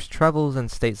the group's travels, and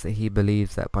states that he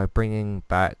believes that by bringing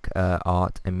back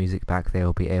art and music back, they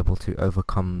will be able to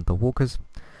overcome the walkers.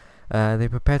 They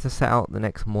prepare to set out the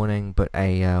next morning, but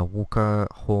a walker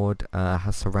horde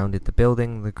has surrounded the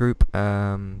building. The group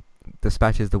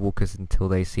dispatches the walkers until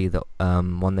they see that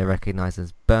one they recognize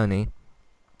as Bernie,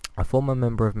 a former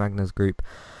member of Magna's group.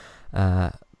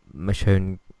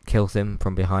 Michonne kills him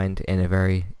from behind in a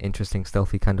very interesting,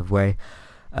 stealthy kind of way.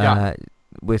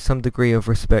 With some degree of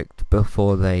respect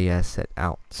before they set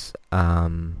out.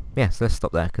 So let's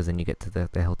stop there, because then you get to the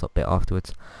hilltop bit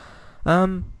afterwards.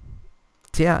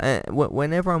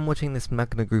 Whenever I'm watching this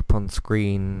Magna group on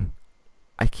screen,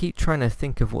 I keep trying to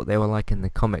think of what they were like in the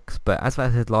comics, but as I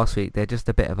said last week, they're just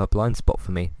a bit of a blind spot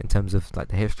for me in terms of like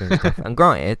the history and stuff. And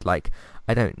granted, like,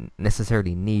 I don't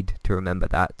necessarily need to remember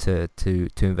that to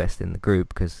invest in the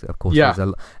group, because of course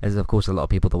there's of course a lot of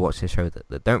people that watch this show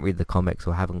that don't read the comics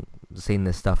or haven't seen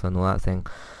this stuff and all that thing.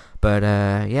 But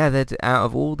they're out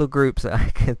of all the groups that I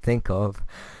can think of,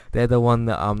 they're the one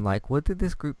that I'm like, what did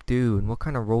this group do and what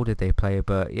kind of role did they play?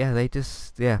 But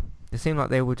it seemed like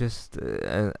they were just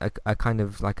a kind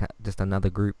of like just another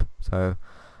group. So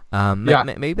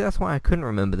maybe that's why I couldn't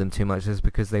remember them too much, is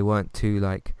because they weren't too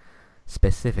like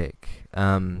specific.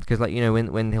 Because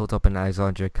when Hilltop and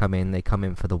Alexandria come in, they come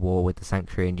in for the war with the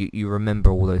Sanctuary, and you remember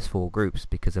all those four groups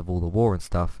because of all the war and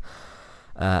stuff,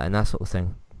 and that sort of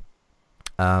thing.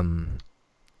 How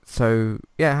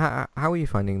are you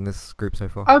finding this group so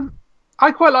far?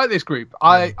 I quite like this group.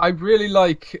 I really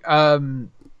like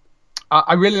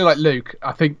I really like Luke.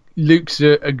 I think Luke's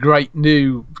a great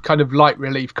new kind of light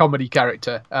relief comedy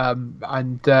character, I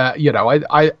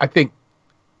think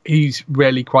he's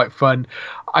really quite fun.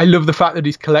 I love the fact that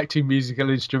he's collecting musical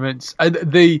instruments, and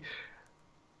the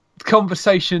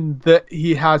conversation that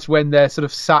he has when they're sort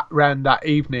of sat round that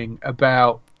evening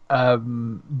about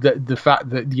the fact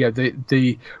that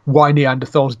the Y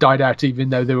Neanderthals died out even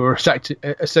though they were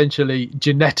essentially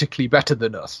genetically better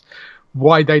than us.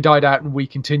 Why they died out and we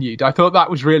continued. I thought that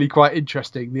was really quite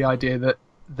interesting. The idea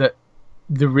that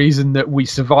the reason that we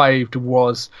survived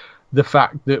was the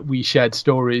fact that we shared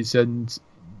stories and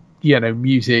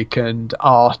music and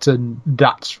art, and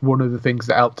that's one of the things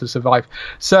that helped us survive.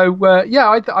 So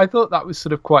I thought that was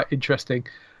sort of quite interesting.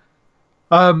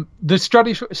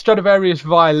 The Stradivarius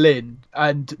violin,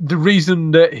 and the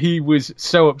reason that he was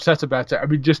so upset about it. I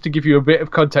mean, just to give you a bit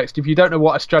of context, if you don't know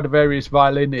what a Stradivarius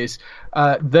violin is,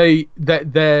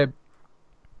 they're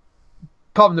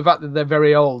apart from the fact that they're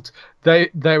very old,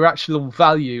 their actual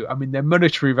value, I mean, their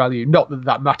monetary value, not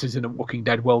that matters in a Walking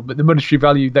Dead world, but the monetary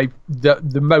value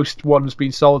the most one's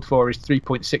been sold for is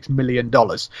 $3.6 million.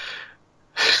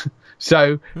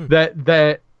 So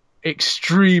they're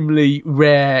extremely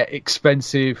rare,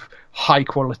 expensive, high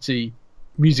quality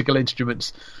musical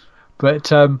instruments.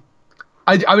 But I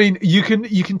mean, you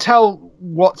can tell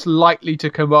what's likely to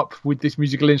come up with this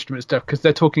musical instrument stuff because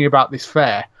they're talking about this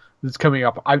fair that's coming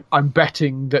up. I'm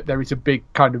betting that there is a big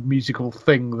kind of musical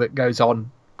thing that goes on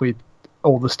with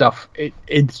all the stuff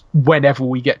it's whenever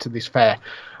we get to this fair,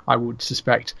 I would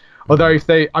suspect. Although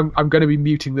I'm going to be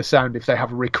muting the sound if they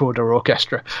have a recorder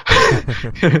orchestra,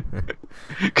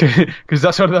 because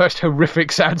that's one of the most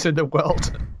horrific sounds in the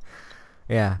world.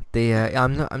 Yeah,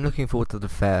 I'm looking forward to the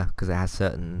fair because it has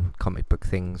certain comic book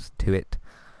things to it.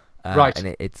 Right,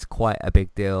 and it's quite a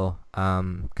big deal.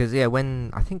 Because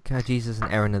when I think Jesus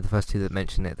and Aaron are the first two that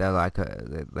mention it, they're like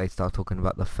they start talking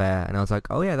about the fair, and I was like,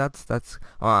 oh yeah, that's.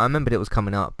 I remembered it was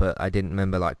coming up, but I didn't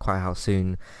remember like quite how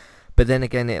soon. But then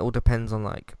again, it all depends on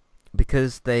like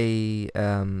because they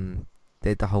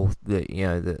did the whole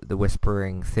the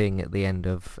whispering thing at the end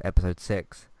of episode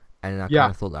 6, and I kind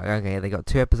of thought like, okay, they got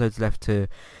 2 episodes left to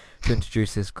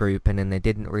introduce this group, and then they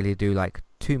didn't really do like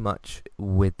too much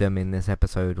with them in this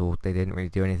episode, or they didn't really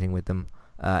do anything with them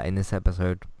in this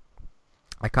episode.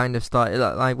 I kind of started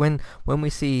like when we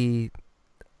see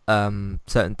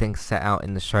certain things set out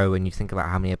in the show, and you think about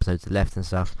how many episodes are left and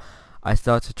stuff, I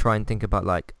start to try and think about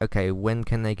like, okay, when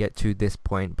can they get to this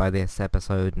point by this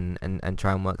episode, and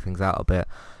try and work things out a bit.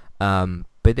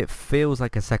 But it feels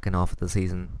like a second half of the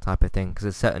season type of thing because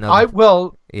there's certain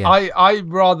other... I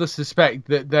rather suspect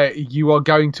that you are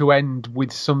going to end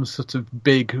with some sort of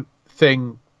big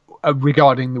thing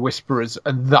regarding the Whisperers,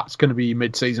 and that's going to be your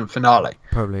mid-season finale.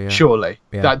 Probably, yeah. Surely,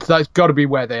 yeah. That's got to be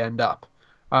where they end up.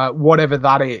 Whatever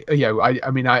that is, I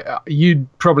mean,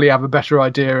 you'd probably have a better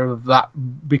idea of that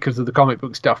because of the comic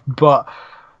book stuff, but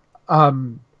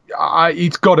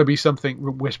it's got to be something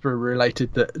Whisperer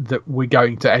related that we're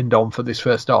going to end on for this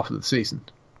first half of the season.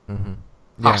 Mm-hmm.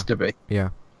 Has to be. Yeah.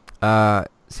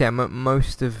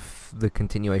 Most of the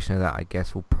continuation of that, I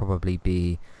guess, will probably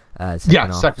be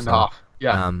second half.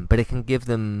 Yeah. But it can give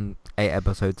them 8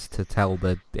 episodes to tell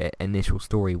the initial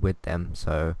story with them.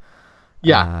 So.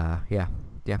 Yeah.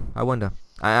 I wonder,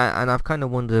 and I've kind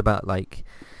of wondered about like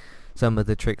some of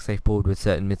the tricks they've pulled with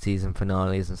certain mid-season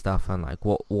finales and stuff, and like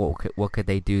what could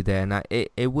they do there? And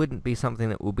it wouldn't be something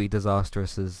that will be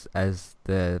disastrous as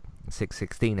the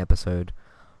 616 episode,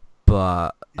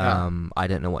 but I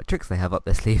don't know what tricks they have up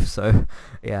their sleeve. So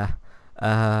yeah,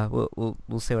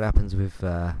 we'll see what happens with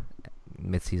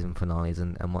mid-season finales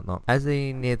and whatnot. As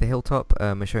they near the hilltop,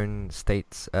 Michonne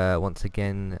states once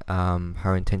again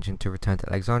her intention to return to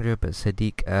Alexandria, but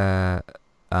Sadiq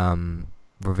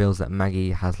reveals that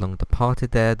Maggie has long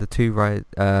departed there. The two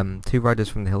riders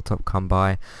from the hilltop come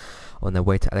by on their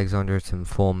way to Alexandria to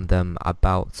inform them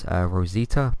about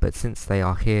Rosita, but since they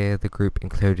are here, the group,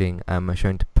 including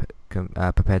Michonne,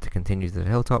 prepare to continue to the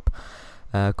hilltop.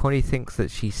 Connie thinks that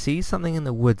she sees something in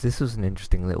the woods. This was an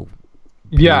interesting little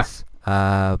piece.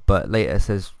 But later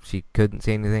says she couldn't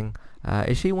see anything.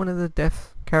 Is she one of the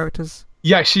deaf characters?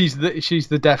 Yeah, she's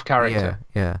the deaf character.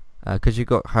 Yeah. Because you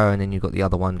got her, and then you got the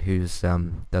other one who's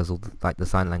does all the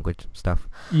sign language stuff.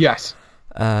 Yes.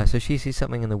 So she sees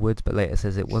something in the woods, but later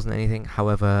says it wasn't anything.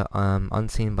 However,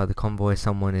 unseen by the convoy,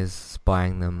 someone is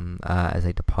spying them as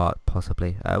they depart,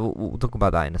 possibly. We'll talk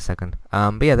about that in a second.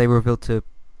 But yeah, they revealed to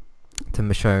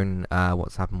Michonne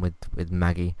what's happened with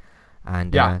Maggie,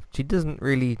 and she doesn't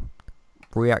really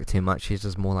react too much. She's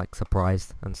just more like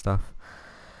surprised and stuff.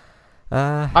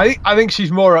 I think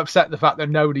she's more upset the fact that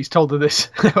nobody's told her this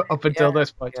up until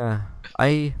this point. Yeah.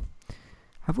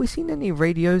 Have we seen any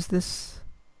radios this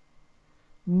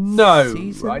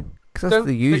season? Right? Because that's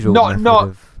the usual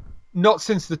not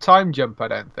since the time jump, I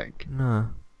don't think. No.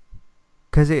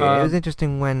 Because it was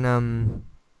interesting when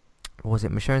what was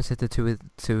it? Michonne said to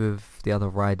two of the other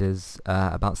riders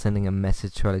about sending a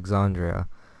message to Alexandria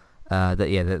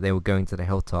that they were going to the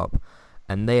hilltop,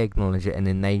 and they acknowledge it, and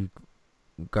then they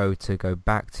go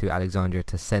back to Alexandria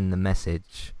to send the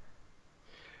message.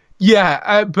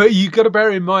 Yeah, but you got to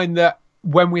bear in mind that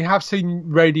when we have seen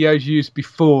radios used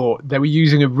before, they were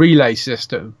using a relay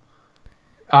system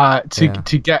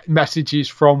to get messages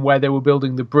from where they were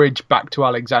building the bridge back to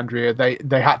Alexandria.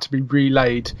 They had to be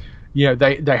relayed.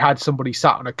 They had somebody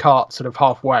sat on a cart sort of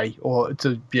halfway, or I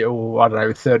don't know,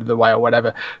 a third of the way or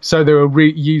whatever. So they were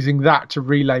using that to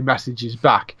relay messages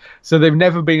back. So they've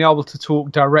never been able to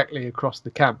talk directly across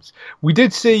the camps. We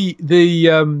did see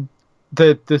the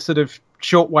sort of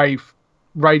shortwave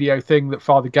radio thing that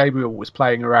Father Gabriel was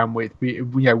playing around with,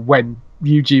 when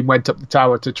Eugene went up the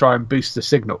tower to try and boost the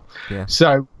signal. Yeah.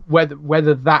 So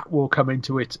whether that will come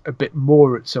into it a bit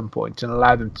more at some point and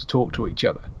allow them to talk to each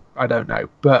other, I don't know.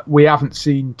 But we haven't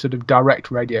seen sort of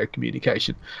direct radio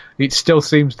communication. It still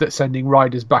seems that sending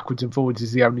riders backwards and forwards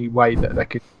is the only way that they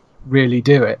could really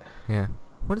do it. Yeah.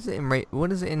 What is it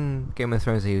in Game of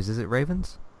Thrones they use? Is it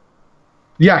ravens?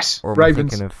 Yes, or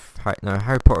ravens. Am I thinking of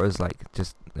Harry Potter is like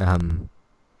just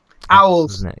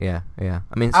owls, isn't it? Yeah.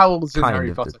 I mean, it's owls in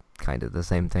Harry Potter. Kind of the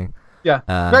same thing. Yeah.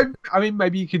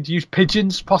 Maybe you could use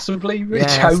pigeons, possibly.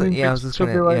 Yeah, I was just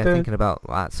thinking about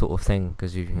that sort of thing,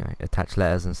 because you attach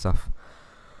letters and stuff.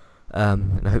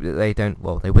 And I hope that they don't.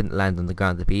 Well, they wouldn't land on the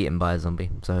ground to be eaten by a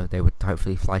zombie, so they would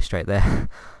hopefully fly straight there.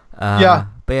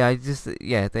 But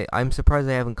I'm surprised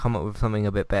they haven't come up with something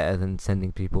a bit better than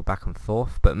sending people back and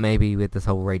forth. But maybe with this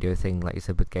whole radio thing, like you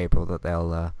said with Gabriel, that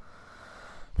they'll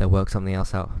work something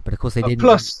else out. But of course they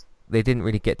didn't. They didn't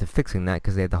really get to fixing that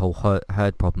because they had the whole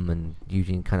herd problem, and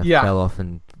Eugene kind of fell off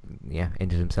and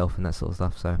injured himself and that sort of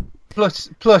stuff. So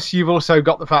plus you've also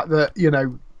got the fact that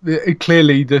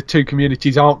clearly the two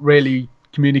communities aren't really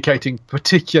communicating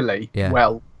particularly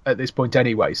well at this point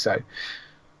anyway. So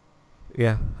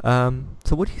yeah.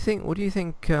 So what do you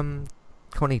think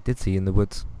Connie did see in the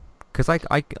woods? Because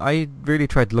I really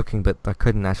tried looking, but I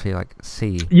couldn't actually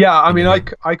see. Yeah, I mean,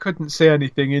 I couldn't see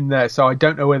anything in there, so I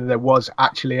don't know whether there was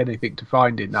actually anything to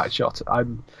find in that shot.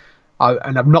 And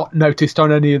I've not noticed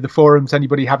on any of the forums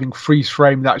anybody having freeze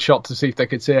framed that shot to see if they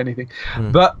could see anything.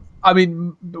 But I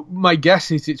mean, my guess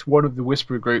is it's one of the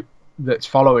Whisperer group that's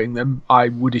following them. I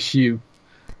would assume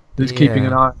that's keeping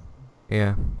an eye.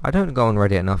 Yeah, I don't go on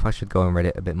Reddit enough. I should go on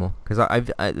Reddit a bit more, because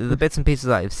the bits and pieces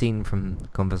that I've seen from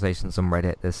conversations on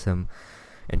Reddit, there's some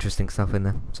interesting stuff in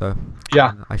there. So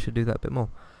yeah, I should do that a bit more.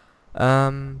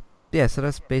 So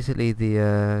that's basically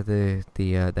the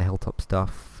hilltop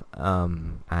stuff.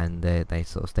 And they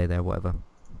sort of stay there, whatever.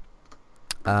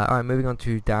 Alright, moving on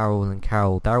to Daryl and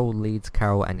Carol. Daryl leads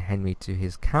Carol and Henry to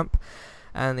his camp,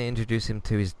 and they introduce him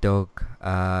to his dog,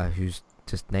 who's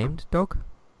just named Dog.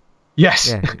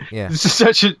 Yes. Yeah. It's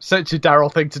such a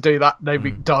Daryl thing to do, that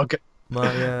naming dog.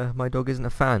 My dog isn't a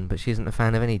fan, but she isn't a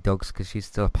fan of any dogs because she's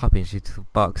still a puppy and she still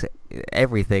barks at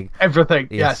everything.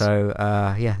 Yes. So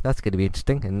that's going to be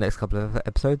interesting in the next couple of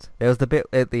episodes. There was the bit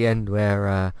at the end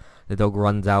where the dog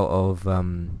runs out of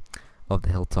the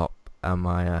hilltop.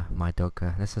 My dog,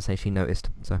 let's just say she noticed.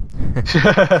 So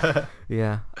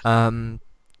yeah. Do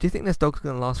you think this dog's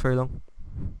going to last very long?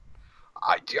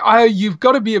 You've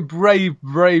got to be a brave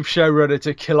showrunner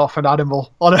to kill off an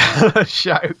animal on a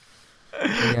show.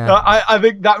 Yeah. I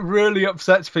think that really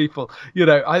upsets people.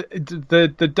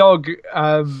 The dog,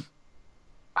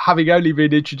 having only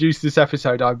been introduced this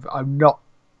episode, I'm not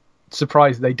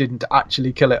surprised they didn't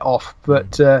actually kill it off.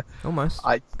 But almost.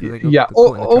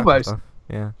 Almost.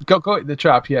 Yeah, got caught in the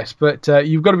trap, yes, but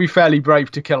you've got to be fairly brave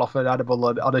to kill off an animal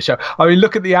on a show. I mean,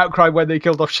 look at the outcry when they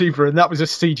killed off Shiva, and that was a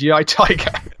CGI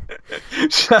tiger.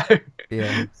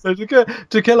 So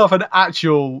to kill off an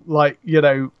actual,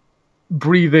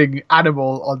 breathing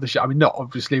animal on the show. I mean, not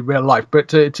obviously in real life, but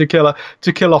to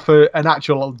kill off an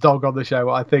actual dog on the show,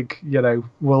 I think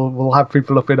we'll have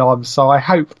people up in arms. So I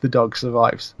hope the dog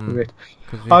survives a bit.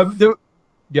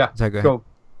 Cool.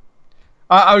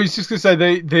 I was just going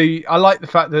to say I like the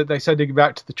fact that they're sending him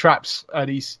out to the traps, and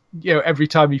he's every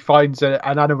time he finds an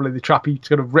animal in the trap, he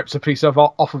kind of rips a piece off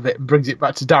of it and brings it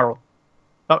back to Daryl.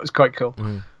 That was quite cool.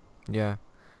 Yeah.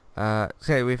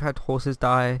 So we've had horses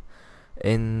die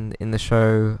in the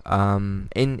show.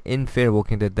 In Fear the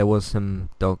Walking Dead, there was some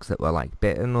dogs that were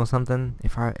bitten or something.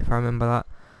 If I remember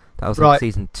that was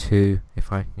season 2.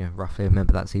 If I roughly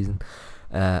remember that season.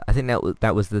 I think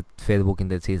that was the Fear the Walking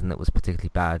Dead season that was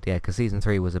particularly bad. Yeah, because season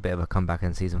 3 was a bit of a comeback,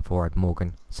 and season 4 had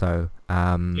Morgan. So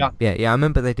I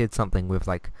remember they did something with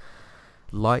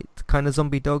light kind of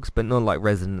zombie dogs, but not like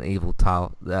Resident Evil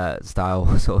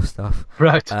style sort of stuff.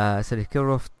 Right. So they've killed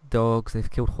off dogs. They've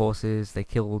killed horses. They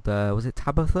killed was it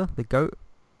Tabitha the goat?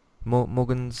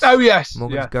 Morgan's. Oh yes.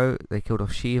 Morgan's goat. They killed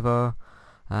off Shiva.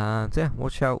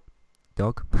 Watch out,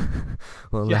 dog.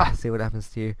 We'll see what happens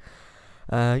to you.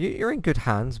 You're in good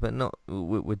hands, but not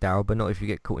with Daryl, but not if you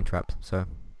get caught in traps. So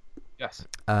Yes.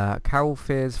 Carol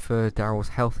fears for Daryl's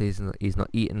health. He's not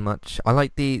eating much. I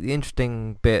like the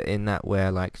interesting bit in that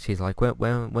where like she's like,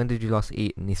 when did you last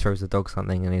eat? And he throws the dog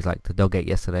something, and he's like, the dog ate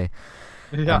yesterday.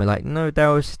 Yeah. And we're like, no,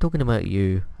 Daryl, she's talking about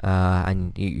you,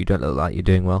 and you don't look like you're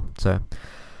doing well. So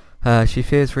she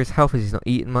fears for his health as he's not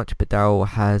eating much, but Daryl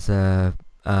has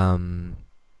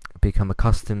become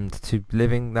accustomed to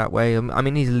living that way. I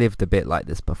mean, he's lived a bit like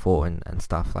this before and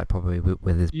stuff, like probably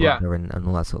with his brother and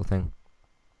all that sort of thing.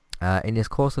 In his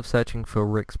course of searching for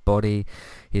Rick's body,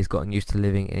 he's gotten used to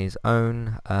living in his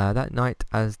own. That night,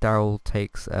 as Daryl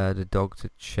takes the dog to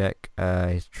check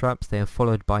his traps, they are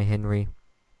followed by Henry.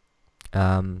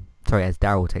 As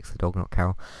Daryl takes the dog, not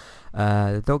Carol.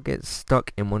 The dog gets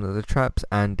stuck in one of the traps,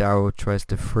 and Daryl tries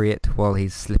to free it while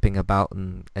he's slipping about,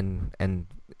 and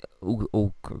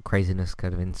all craziness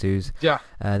kind of ensues. Yeah.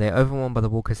 They're overwhelmed by the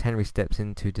walkers. Henry steps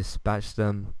in to dispatch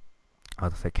them. I'll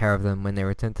take care of them. When they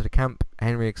return to the camp,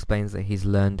 Henry explains that he's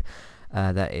learned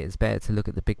that it's better to look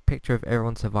at the big picture of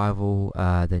everyone's survival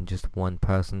than just one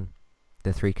person.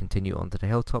 The three continue onto the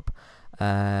hilltop.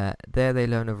 There they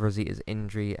learn of Rosita's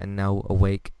injury, and now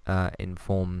awake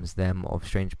informs them of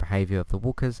strange behaviour of the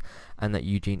walkers and that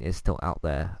Eugene is still out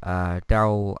there.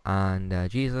 Daryl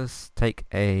and Jesus take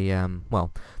they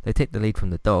take the lead from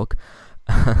the dog.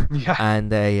 Yeah.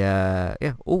 And they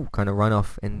all kind of run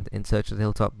off in search of the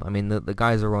hilltop. I mean, the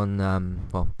guys are on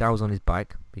Daryl's on his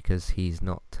bike because he's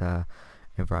not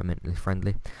environmentally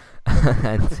friendly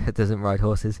and doesn't ride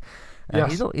horses.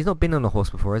 Yes. He's not been on a horse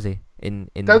before, has he? I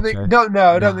don't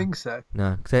think so.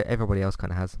 No, because everybody else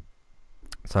kind of has.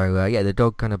 So the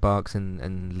dog kind of barks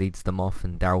and leads them off,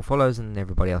 and Daryl follows, and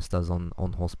everybody else does on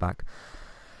horseback.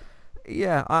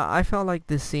 Yeah, I felt like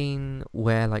the scene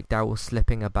where like Daryl's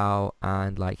slipping about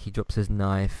and like he drops his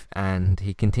knife and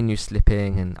he continues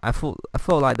slipping, and I felt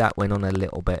like that went on a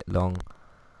little bit long,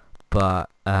 but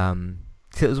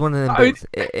it was one of them bits.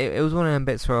 It was one of them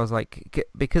bits where I was like,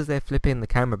 because they're flipping the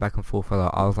camera back and forth a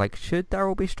lot, I was like, should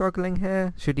Daryl be struggling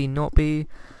here? Should he not be?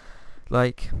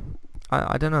 Like,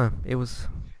 I don't know. It was.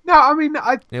 No, I mean,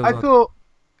 I thought,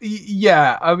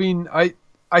 yeah, I mean, I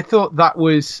thought that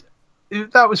was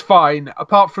fine.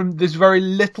 Apart from there's very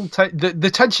little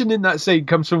the tension in that scene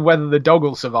comes from whether the dog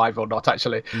will survive or not.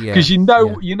 Actually, because you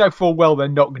know full well they're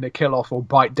not going to kill off or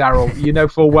bite Daryl. You know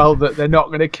full well that they're not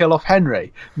going to kill off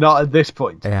Henry. Not at this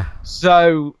point. Yeah.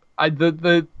 So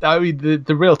the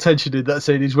real tension in that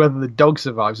scene is whether the dog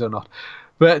survives or not.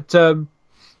 But I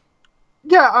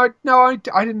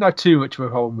didn't have too much of a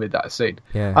problem with that scene.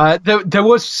 Yeah. There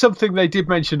was something they did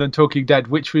mention on Talking Dead,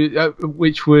 which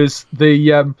was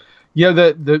the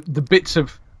the bits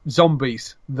of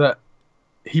zombies that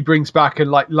he brings back,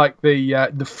 and like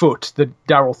the foot that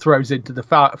Daryl throws into the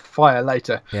fire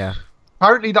later. Yeah.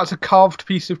 Apparently that's a carved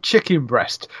piece of chicken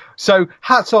breast. So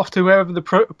hats off to whoever the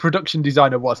production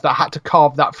designer was that had to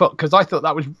carve that foot, because I thought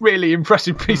that was really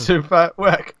impressive piece of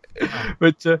work.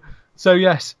 But so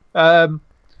yes. There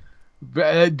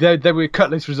were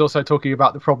Cutlass was also talking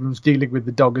about the problems dealing with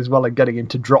the dog as well, and getting him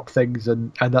to drop things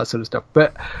and that sort of stuff.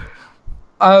 But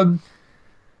I mean,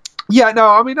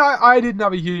 I didn't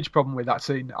have a huge problem with that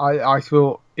scene. I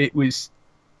thought it was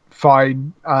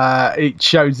fine. It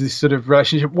shows this sort of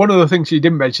relationship. One of the things you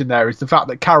didn't mention there is the fact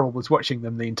that Carol was watching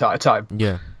them the entire time.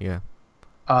 Yeah.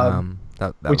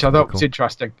 That which I thought was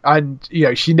interesting. And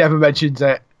she never mentions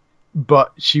it,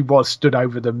 but she was stood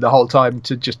over them the whole time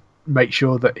to just make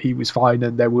sure that he was fine,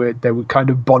 and they were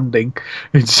kind of bonding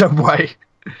in some way,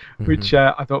 which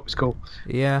I thought was cool.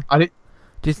 Yeah. And it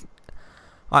just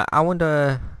I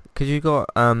wonder, because you got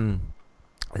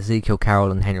Ezekiel,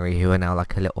 Carol, and Henry, who are now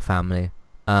like a little family.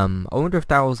 I wonder if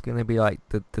Daryl's going to be like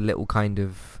the little kind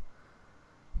of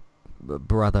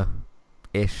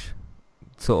brother-ish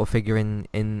sort of figure in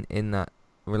that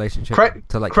relationship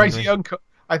to like Crazy Henry. Uncle.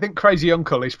 I think Crazy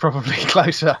Uncle is probably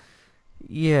closer.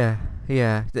 Yeah.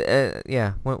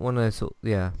 One of those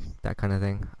that kind of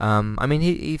thing. I mean,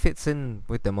 he fits in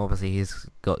with them. Obviously, he's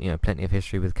got plenty of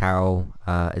history with Carol.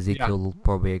 Ezekiel will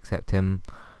probably accept him,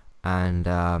 and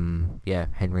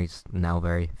Henry's now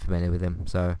very familiar with him.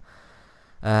 So,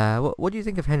 what do you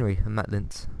think of Henry and Matt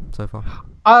Lintz so far?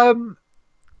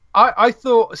 I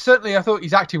thought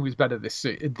his acting was better this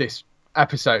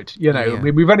episode. I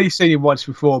mean, we've only seen him once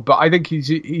before, but I think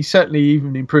he's certainly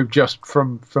even improved just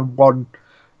from one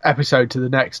episode to the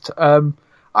next.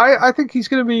 I think he's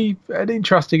going to be an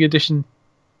interesting addition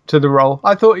to the role.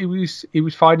 I thought he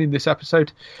was fine in this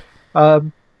episode.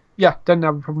 Didn't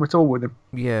have a problem at all with him.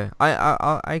 Yeah,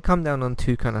 I come down on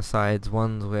two kind of sides.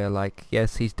 One's where like,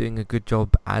 yes, he's doing a good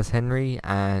job as Henry,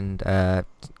 and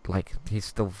like he's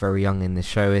still very young in the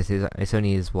show. It's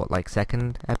only his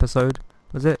second episode.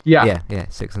 Was it? Yeah. Yeah,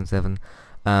 6 and 7.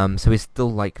 So he's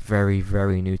still like very,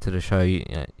 very new to the show.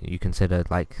 You consider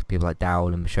like people like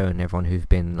Dowell and Michonne and everyone who've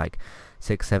been like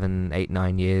 6, 7, 8,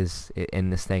 9 years in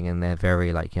this thing, and they're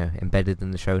very like embedded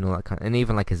in the show and all that kind. And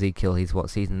even like Ezekiel, he's what,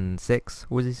 season 6?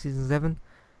 Or was he season 7?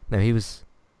 No, he was.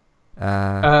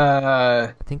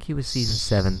 I think he was season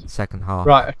 7, second half.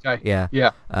 Right. Okay. Yeah.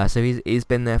 Yeah. So he's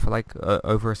been there for like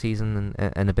over a season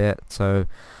and a bit. So,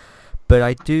 but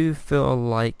I do feel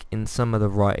like in some of the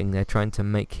writing they're trying to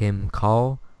make him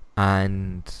Carl,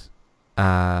 and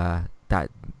that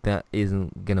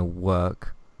isn't gonna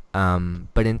work.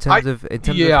 But in terms of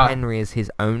Henry as his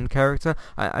own character,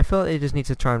 I feel like they just need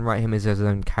to try and write him as his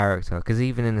own character, because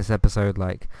even in this episode,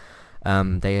 like,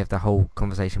 they have the whole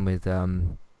conversation with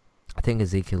I think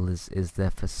Ezekiel is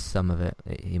there for some of it.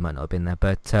 He might not have been there,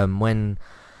 but when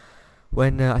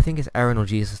I think it's Aaron or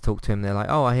Jesus talk to him, they're like,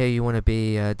 "Oh, I hear you want to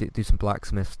be do some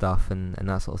blacksmith stuff and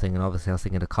that sort of thing." And obviously, I was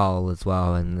thinking of Carl as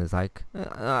well, and it's like,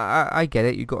 I get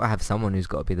it. You've got to have someone who's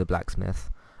got to be the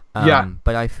blacksmith.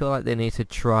 But I feel like they need to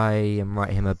try and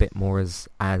write him a bit more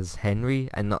as Henry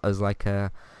and not as like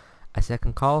a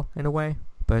second Carl in a way.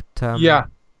 But yeah.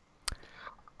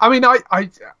 I mean, I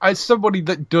as somebody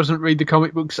that doesn't read the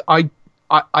comic books, I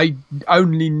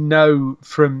only know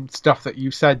from stuff that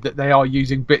you said that they are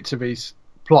using bits of his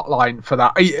plot line for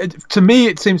that. To me,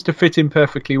 it seems to fit in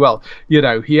perfectly well.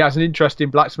 He has an interest in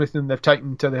blacksmithing, and they've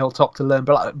taken him to the hilltop to learn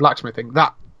blacksmithing.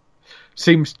 That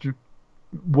seems to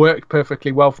work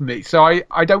perfectly well for me. So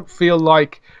I don't feel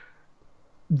like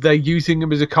they're using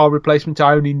him as a Carl replacement.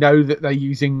 I only know that they're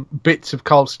using bits of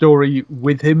Carl's story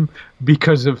with him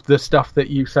because of the stuff that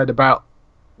you said about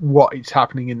what is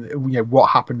happening in what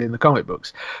happened in the comic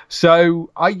books.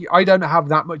 So I don't have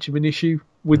that much of an issue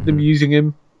with them using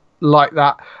him like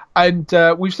that. And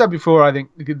we've said before, I think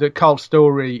that Carl's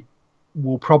story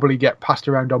will probably get passed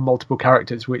around on multiple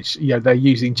characters, which they're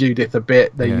using Judith a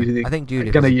bit. I think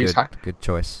Judith is a good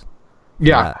choice.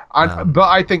 Yeah, but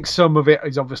I think some of it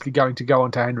is obviously going to go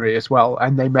on to Henry as well,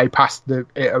 and they may pass it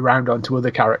around onto other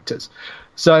characters.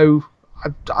 So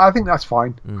I think that's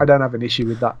fine. I don't have an issue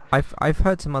with that. I've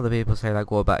heard some other people say like,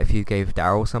 what about if you gave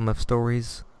Daryl some of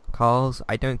Story's Carl's?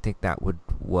 I don't think that would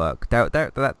work.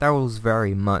 Daryl's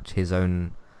very much his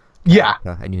own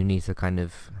character, and you need to kind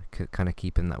of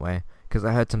keep him that way. Because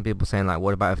I heard some people saying like,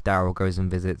 what about if Daryl goes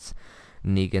and visits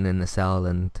Negan in the cell,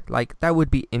 and like that would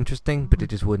be interesting, but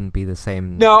it just wouldn't be the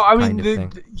same. No, I mean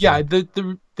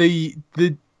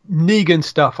the Negan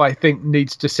stuff I think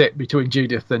needs to sit between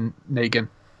Judith and Negan.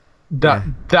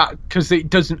 That because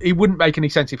it wouldn't make any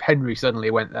sense if Henry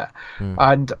suddenly went there,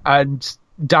 and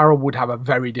Daryl would have a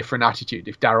very different attitude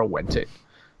if Daryl went in.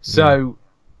 So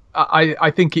I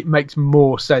think it makes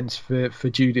more sense for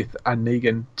Judith and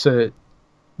Negan to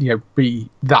be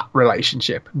that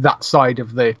relationship, that side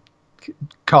of the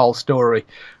Carl story.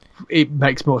 It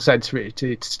makes more sense for it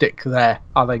to stick there,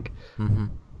 I think.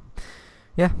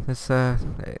 Yeah, it's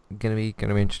gonna be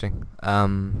interesting.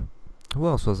 Who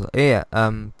else was it? Yeah,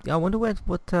 I wonder what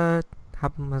has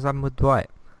happened with Dwight,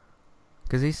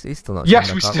 because he's still not.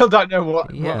 Yes, we still don't know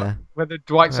whether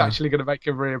Dwight's actually going to make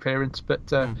a reappearance,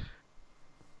 but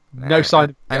no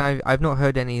sign. And I've not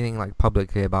heard anything like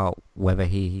publicly about whether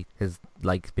he has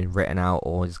like been written out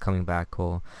or is coming back,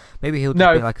 or maybe he'll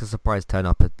just be like a surprise turn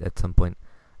up at some point.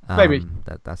 Maybe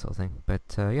that sort of thing. But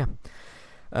yeah.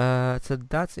 So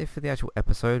that's it for the actual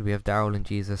episode. We have Daryl and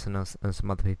Jesus and us and some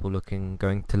other people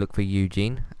going to look for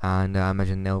Eugene, and I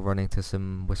imagine they'll run into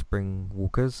some whispering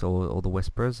walkers or the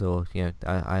whisperers, or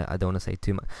I don't want to say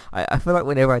too much. I feel like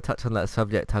whenever I touch on that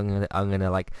subject, I'm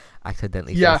gonna like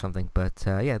accidentally say something. But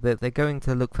they're going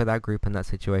to look for that group in that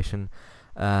situation.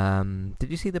 Did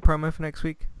you see the promo for next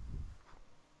week?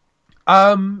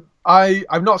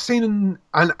 I've not seen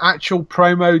an actual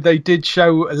promo. They did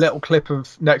show a little clip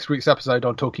of next week's episode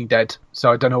on Talking Dead,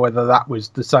 so I don't know whether that was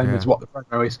the same as what the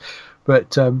promo is.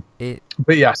 But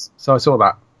yes, so I saw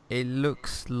that. It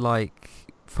looks like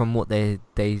from what they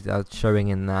are showing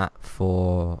in that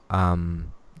for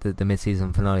the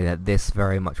mid-season finale, that this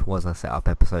very much was a set-up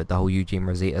episode. The whole Eugene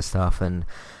Rosita stuff and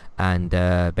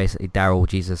basically Daryl,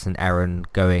 Jesus, and Aaron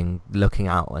looking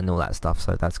out and all that stuff.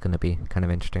 So that's going to be kind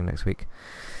of interesting next week.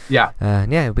 Yeah.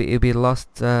 It'll be the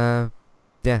last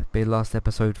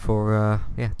episode for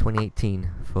 2018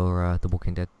 for The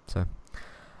Walking Dead. So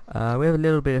we have a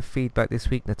little bit of feedback this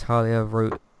week. Natalia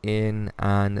wrote in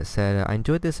and said, I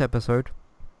enjoyed this episode.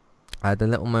 The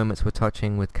little moments were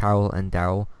touching with Carol and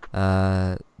Daryl.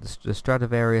 The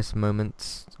Stradivarius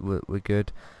moments were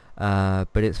good. But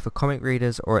it's for comic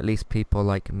readers, or at least people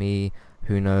like me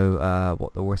who know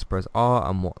what the Whisperers are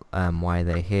and what why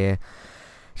they're here.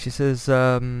 She says,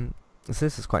 So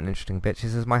this is quite an interesting bit. She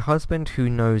says, "My husband, who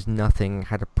knows nothing,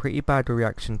 had a pretty bad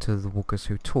reaction to the walkers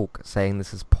who talk, saying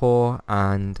this is poor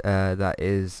and that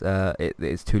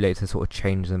it's too late to sort of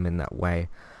change them in that way."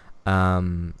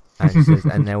 And she says,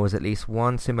 and there was at least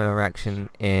one similar reaction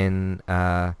in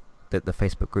the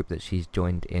Facebook group that she's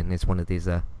joined in. It's one of these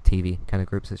TV kind of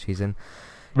groups that she's in.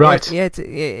 Right. Yeah,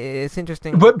 it's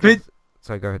interesting. But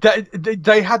sorry, go ahead.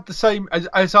 They had the same,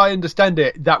 as I understand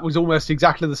it, that was almost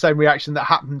exactly the same reaction that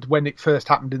happened when it first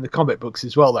happened in the comic books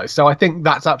as well, though. So I think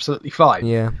that's absolutely fine.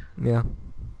 Yeah.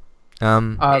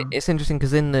 It's interesting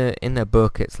because in the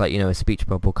book, it's like, a speech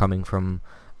bubble coming from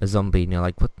a zombie, and you're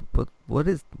like, what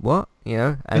is what,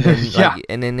 and then yeah.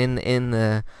 and then in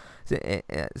the so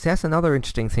that's another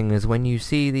interesting thing is when you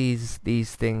see these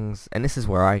things, and this is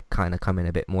where I kind of come in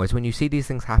a bit more, is when you see these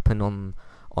things happen on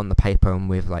the paper and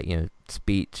with like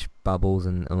speech bubbles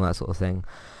and all that sort of thing,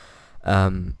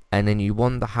 and then you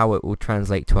wonder how it will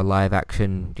translate to a live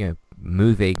action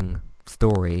moving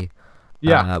story.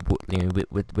 Yeah.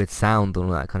 With sound and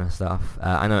all that kind of stuff.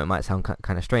 I know it might sound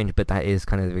kind of strange, but that is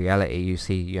kind of the reality. You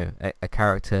see, a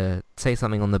character say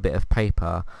something on the bit of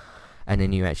paper, and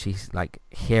then you actually like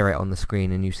hear it on the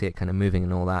screen, and you see it kind of moving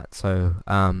and all that. So,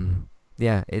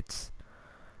 yeah, it's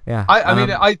yeah.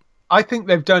 I think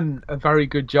they've done a very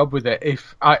good job with it.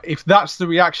 If that's the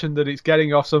reaction that it's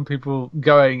getting off some people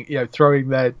going, throwing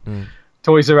their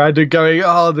toys around and going,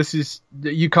 oh,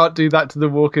 you can't do that to the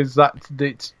walkers,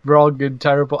 it's wrong and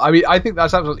terrible. I mean, I think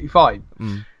that's absolutely fine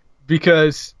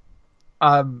because,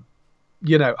 and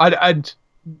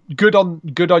good on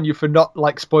you for not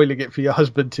like spoiling it for your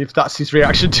husband if that's his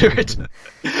reaction to it.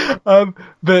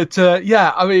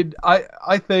 Yeah, I mean,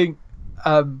 I think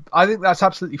that's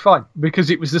absolutely fine because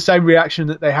it was the same reaction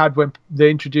that they had when they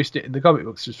introduced it in the comic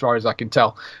books, as far as I can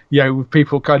tell. With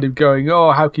people kind of going,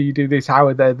 "Oh, how can you do this? How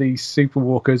are there these super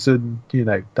walkers?" and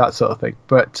that sort of thing.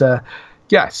 But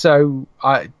yeah, so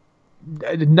I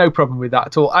no problem with that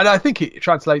at all, and I think it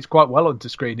translates quite well onto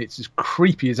screen. It's as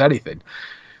creepy as anything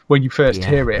when you first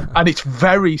hear it, and it's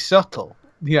very subtle.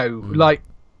 Like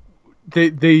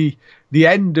the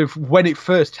end of when it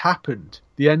first happened.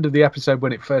 The end of the episode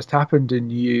when it first happened,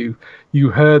 and you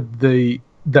heard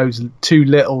those two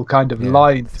little kind of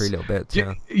lines, 3 little bits.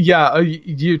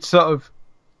 You'd sort of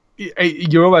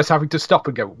you're almost having to stop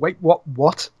and go, wait,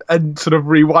 what, and sort of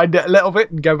rewind it a little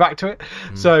bit and go back to it.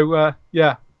 So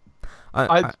yeah,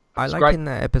 I like great. in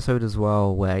that episode as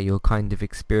well where you're kind of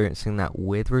experiencing that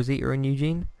with Rosita and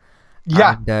Eugene.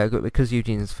 Yeah. And, because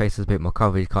Eugene's face is a bit more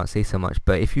covered, you can't see so much.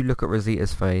 But if you look at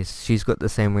Rosita's face, she's got the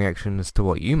same reaction as to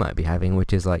what you might be having,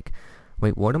 which is like,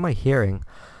 wait, what am I hearing?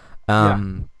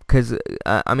 Because,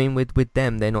 I mean, with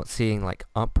them, they're not seeing, like,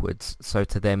 upwards. So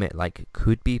to them, it, like,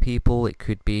 could be people, it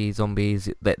could be zombies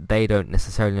that they don't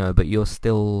necessarily know, but you're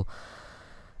still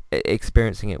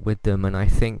experiencing it with them. And I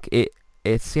think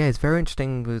it's very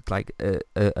interesting with, like,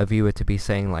 a viewer to be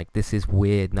saying, like, this is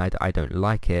weird and I don't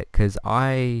like it, because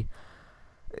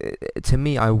to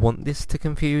me, I want this to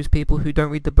confuse people who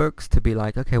don't read the books, to be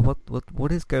like, okay,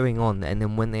 what is going on? And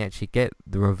then when they actually get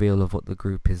the reveal of what the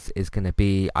group is going to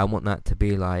be, I want that to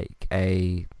be like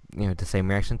the same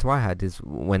reaction to I had, is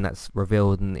when that's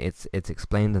revealed and it's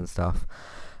explained and stuff.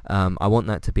 I want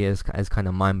that to be as kind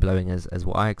of mind-blowing as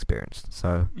what I experienced.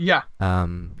 So yeah,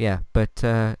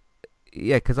 because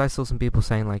I saw some people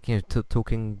saying like,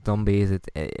 talking zombies,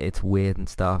 it's weird and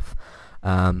stuff.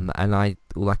 And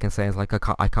all I can say is like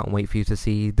I can't wait for you to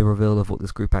see the reveal of what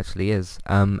this group actually is.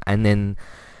 And then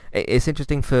it's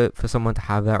interesting for someone to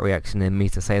have that reaction and me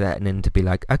to say that, and then to be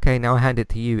like, okay, now I hand it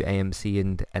to you, AMC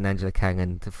and Angela Kang,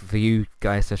 and for you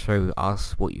guys to show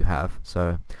us what you have.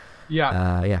 So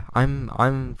yeah,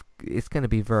 I'm. It's going to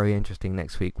be very interesting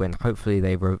next week when hopefully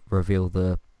they reveal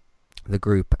the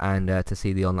group and to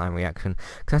see the online reaction,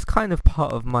 because that's kind of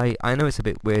part of my, I know it's a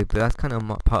bit weird, but that's kind of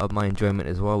part of my enjoyment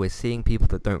as well, is seeing people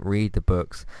that don't read the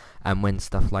books, and when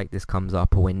stuff like this comes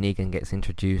up or when Negan gets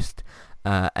introduced,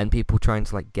 and people trying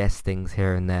to like guess things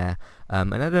here and there,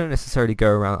 and I don't necessarily go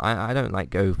around, I don't like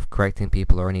go correcting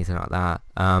people or anything like that.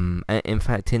 In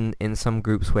fact, in some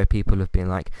groups where people have been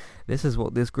like, this is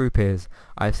what this group is,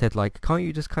 I've said like, can't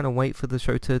you just kind of wait for the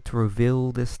show to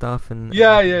reveal this stuff? And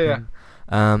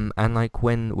and like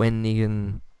when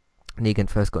Negan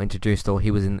first got introduced, or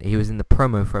he was in the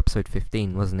promo for episode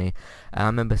 15, wasn't he? I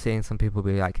remember seeing some people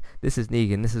be like, "This is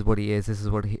Negan. This is what he is. This is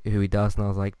who he does." And I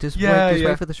was like, "Just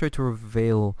wait for the show to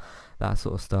reveal that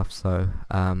sort of stuff." So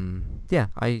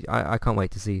I can't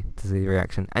wait to see the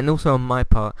reaction, and also on my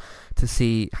part to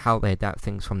see how they adapt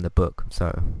things from the book.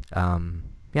 So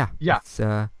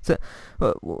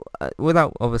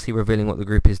without obviously revealing what the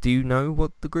group is, do you know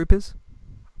what the group is?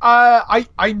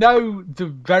 I know the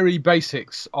very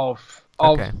basics of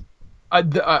Okay.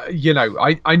 you know,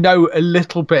 I know a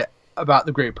little bit about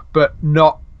the group, but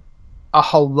not a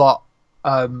whole lot.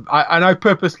 I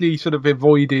purposely sort of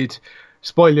avoided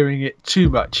spoiling it too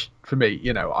much for me.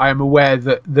 You know, I am aware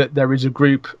that there is a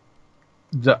group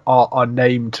that are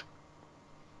named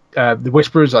the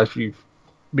Whisperers, as we've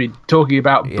been talking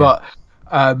about, Yeah. but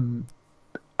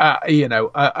you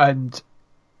know, and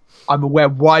I'm aware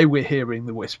why we're hearing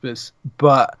the whispers,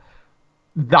 but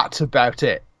that's about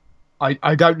it.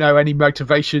 I don't know any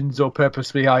motivations or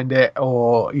purpose behind it,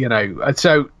 or you know,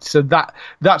 so that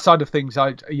side of things,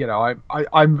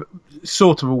 I'm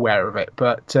sort of aware of it,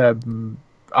 but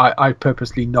I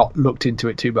purposely not looked into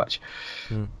it too much.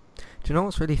 Do you know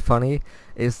what's really funny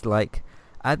is like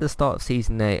at the start of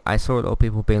season 8 I saw a lot of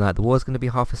people being like the war's going to be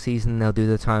half a season, they'll do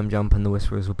the time jump and the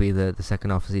Whisperers will be the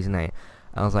second half of season 8.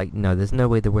 I was like, no, there's no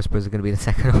way the Whisperers are going to be the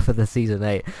second half of the season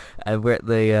 8, and we're at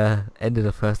the end of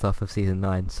the first half of season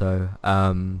 9. So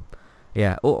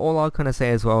yeah, all I'll kind of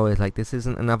say as well is like this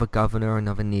isn't another Governor or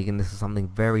another Negan. This is something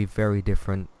very, very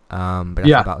different. But that's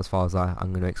Yeah. about as far as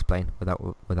I'm going to explain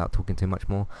without talking too much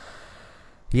more.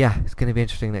 Yeah, it's going to be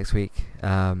interesting next week.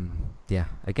 Yeah,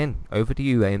 again, over to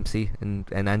you, AMC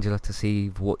and Angela, to see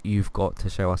what you've got to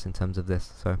show us in terms of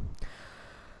this. So,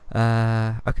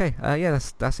 okay, yeah,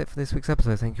 that's it for this week's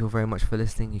episode. Thank you all very much for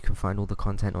listening. You can find all the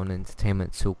content on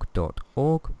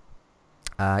entertainmenttalk.org.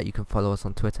 You can follow us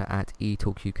on Twitter at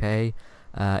eTalkUK.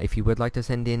 If you would like to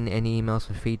send in any emails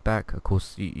for feedback, of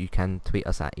course, you can tweet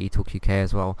us at eTalkUK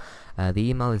as well. The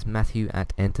email is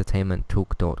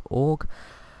matthew@entertainmenttalk.org.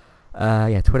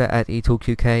 Yeah, Twitter at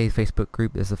eTalkUK, Facebook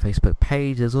group, there's a Facebook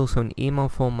page. There's also an email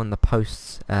form on the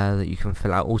posts that you can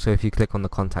fill out. Also, if you click on the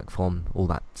contact form, all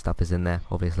that stuff is in there,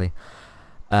 obviously.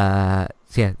 So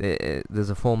yeah, there's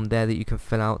a form there that you can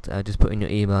fill out. Just put in your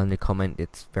email and your comment.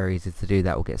 It's very easy to do.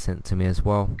 That will get sent to me as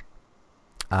well.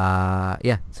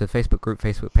 Yeah, so Facebook group,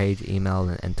 Facebook page, email,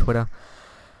 and Twitter.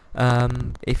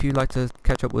 If you'd like to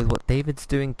catch up with what David's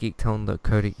doing,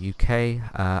 geektown.co.uk.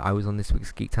 I was on this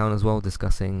week's Geektown as well,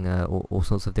 discussing all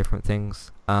sorts of different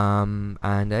things. And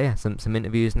yeah, some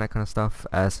interviews and that kind of stuff.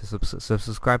 So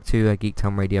subscribe to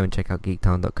Geektown Radio and check out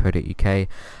geektown.co.uk.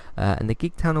 And the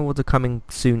Geektown Awards are coming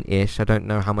soon-ish. I don't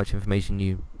know how much information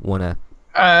you want to...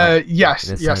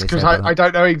 yes, because I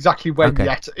don't know exactly when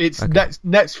yet. It's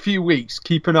next few weeks.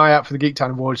 Keep an eye out for the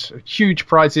Geektown Awards. Huge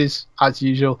prizes as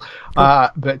usual. Cool.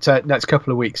 But next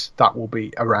couple of weeks that will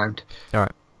be around. All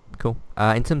right, cool.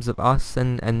 In terms of us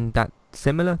and that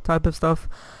similar type of stuff,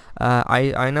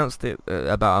 I announced it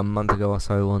about a month ago or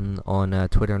so on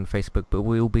Twitter and Facebook. But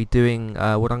we will be doing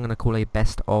what I'm going to call a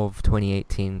best of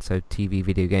 2018. So TV,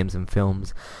 video games, and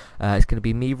films. It's going to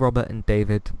be me, Robert, and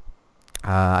David.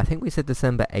 I think we said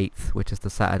December 8th, which is the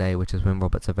Saturday, which is when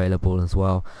Robert's available as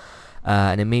well.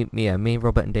 And then me,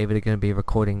 Robert, and David are going to be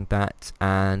recording that,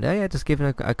 and yeah, just giving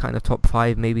a kind of top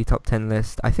 5, maybe top 10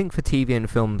 list. I think for TV and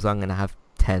films, I'm going to have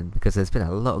 10 because there's been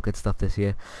a lot of good stuff this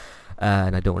year,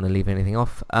 and I don't want to leave anything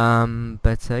off.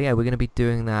 But yeah, we're going to be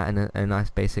doing that in a nice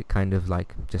basic kind of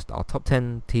like just our top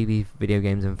 10 TV, video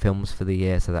games, and films for the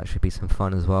year. So that should be some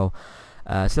fun as well.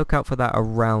 So look out for that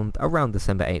around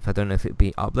December 8th. I don't know if it'll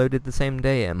be uploaded the same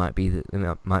day. It might be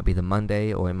the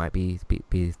Monday, or it might be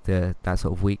that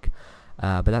sort of week.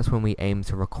 But that's when we aim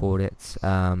to record it.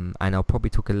 And I'll probably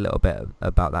talk a little bit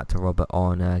about that to Robert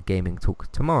on Gaming Talk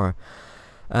tomorrow.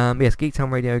 Yes, Geektown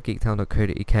Radio,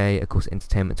 geektown.co.uk, of course,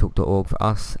 entertainmenttalk.org for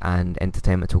us, and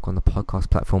Entertainment Talk on the podcast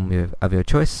platform of your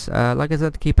choice. Like I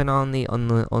said, keep an eye on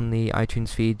the iTunes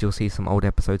feed. You'll see some old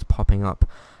episodes popping up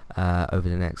over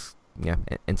the next. Yeah,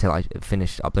 until I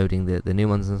finish uploading the new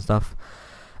ones and stuff.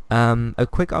 A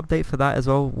quick update for that as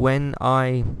well. When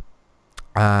I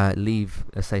leave,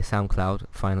 let's say, SoundCloud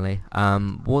finally,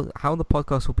 how the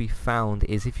podcast will be found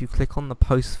is if you click on the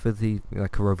post for the a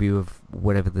review of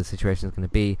whatever the situation is going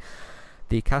to be,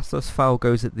 the Castos file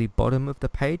goes at the bottom of the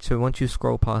page. So once you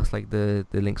scroll past like the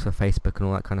links for Facebook and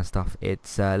all that kind of stuff,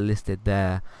 it's listed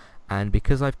there. And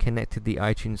because I've connected the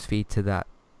iTunes feed to that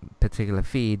particular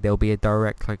feed, there'll be a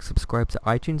direct subscribe to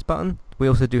iTunes button. We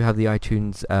also do have the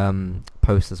iTunes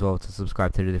post as well to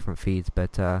subscribe to the different feeds,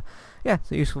 but yeah,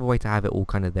 it's a useful way to have it all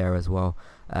kind of there as well.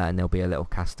 And there'll be a little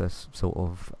Castos sort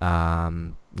of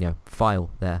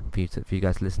file there for you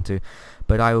guys to listen to.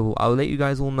 But I'll let you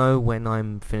guys all know when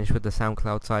I'm finished with the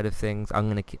SoundCloud side of things. I'm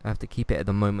gonna have to keep it at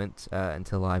the moment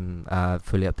until I'm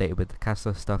fully updated with the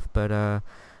Castos stuff. But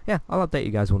yeah, I'll update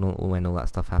you guys when all that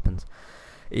stuff happens.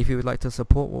 If you would like to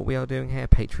support what we are doing here,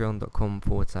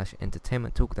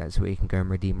 patreon.com/entertainment talk. That's where you can go and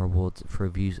redeem rewards for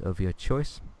reviews of your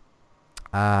choice.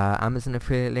 Amazon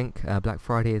affiliate link. Black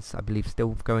Friday is, I believe,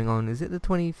 still going on. Is it the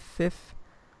 25th?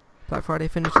 Black Friday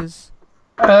finishes.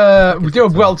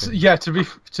 Well, yeah.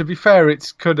 To be fair,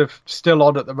 it's kind of still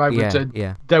on at the moment,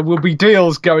 and there will be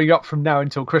deals going up from now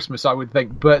until Christmas, I would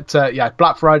think. But yeah,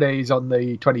 Black Friday is on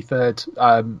the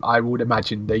 23rd. I would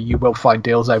imagine that you will find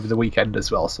deals over the weekend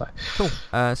as well. So cool.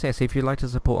 So if you'd like to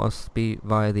support us, be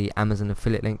via the Amazon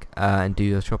affiliate link and do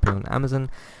your shopping on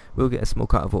Amazon. We'll get a small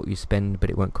cut of what you spend, but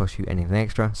it won't cost you anything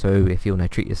extra. So if you want to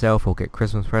treat yourself or get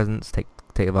Christmas presents, take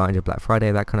advantage of Black Friday,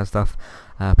 that kind of stuff,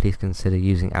 please consider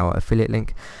using our affiliate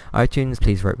link. iTunes,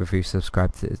 please rate, review,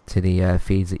 subscribe to the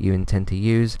feeds that you intend to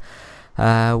use.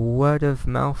 Word of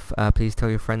mouth, please tell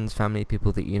your friends, family,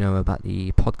 people that you know about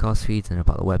the podcast feeds and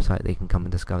about the website. They can come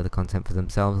and discover the content for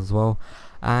themselves as well.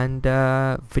 And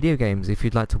video games, if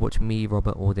you'd like to watch me,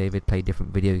 Robert, or David play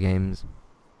different video games.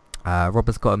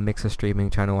 Robert's got a Mixer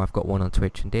streaming channel, I've got one on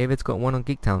Twitch, and David's got one on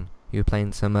Geektown. You were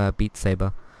playing some Beat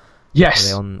Saber.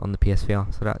 Yes. On the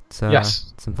PSVR, so that's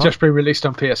yes, some fun. Just been released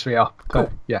on PSVR.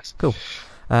 Cool. Yes. Cool.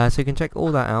 So you can check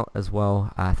all that out as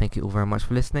well. Thank you all very much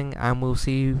for listening, and we'll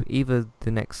see you either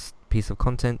the next piece of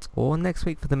content or next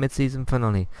week for the mid-season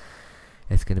finale.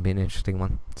 It's going to be an interesting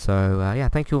one. So yeah,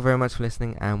 thank you all very much for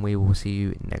listening, and we will see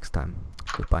you next time.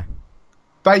 Goodbye.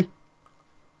 Bye.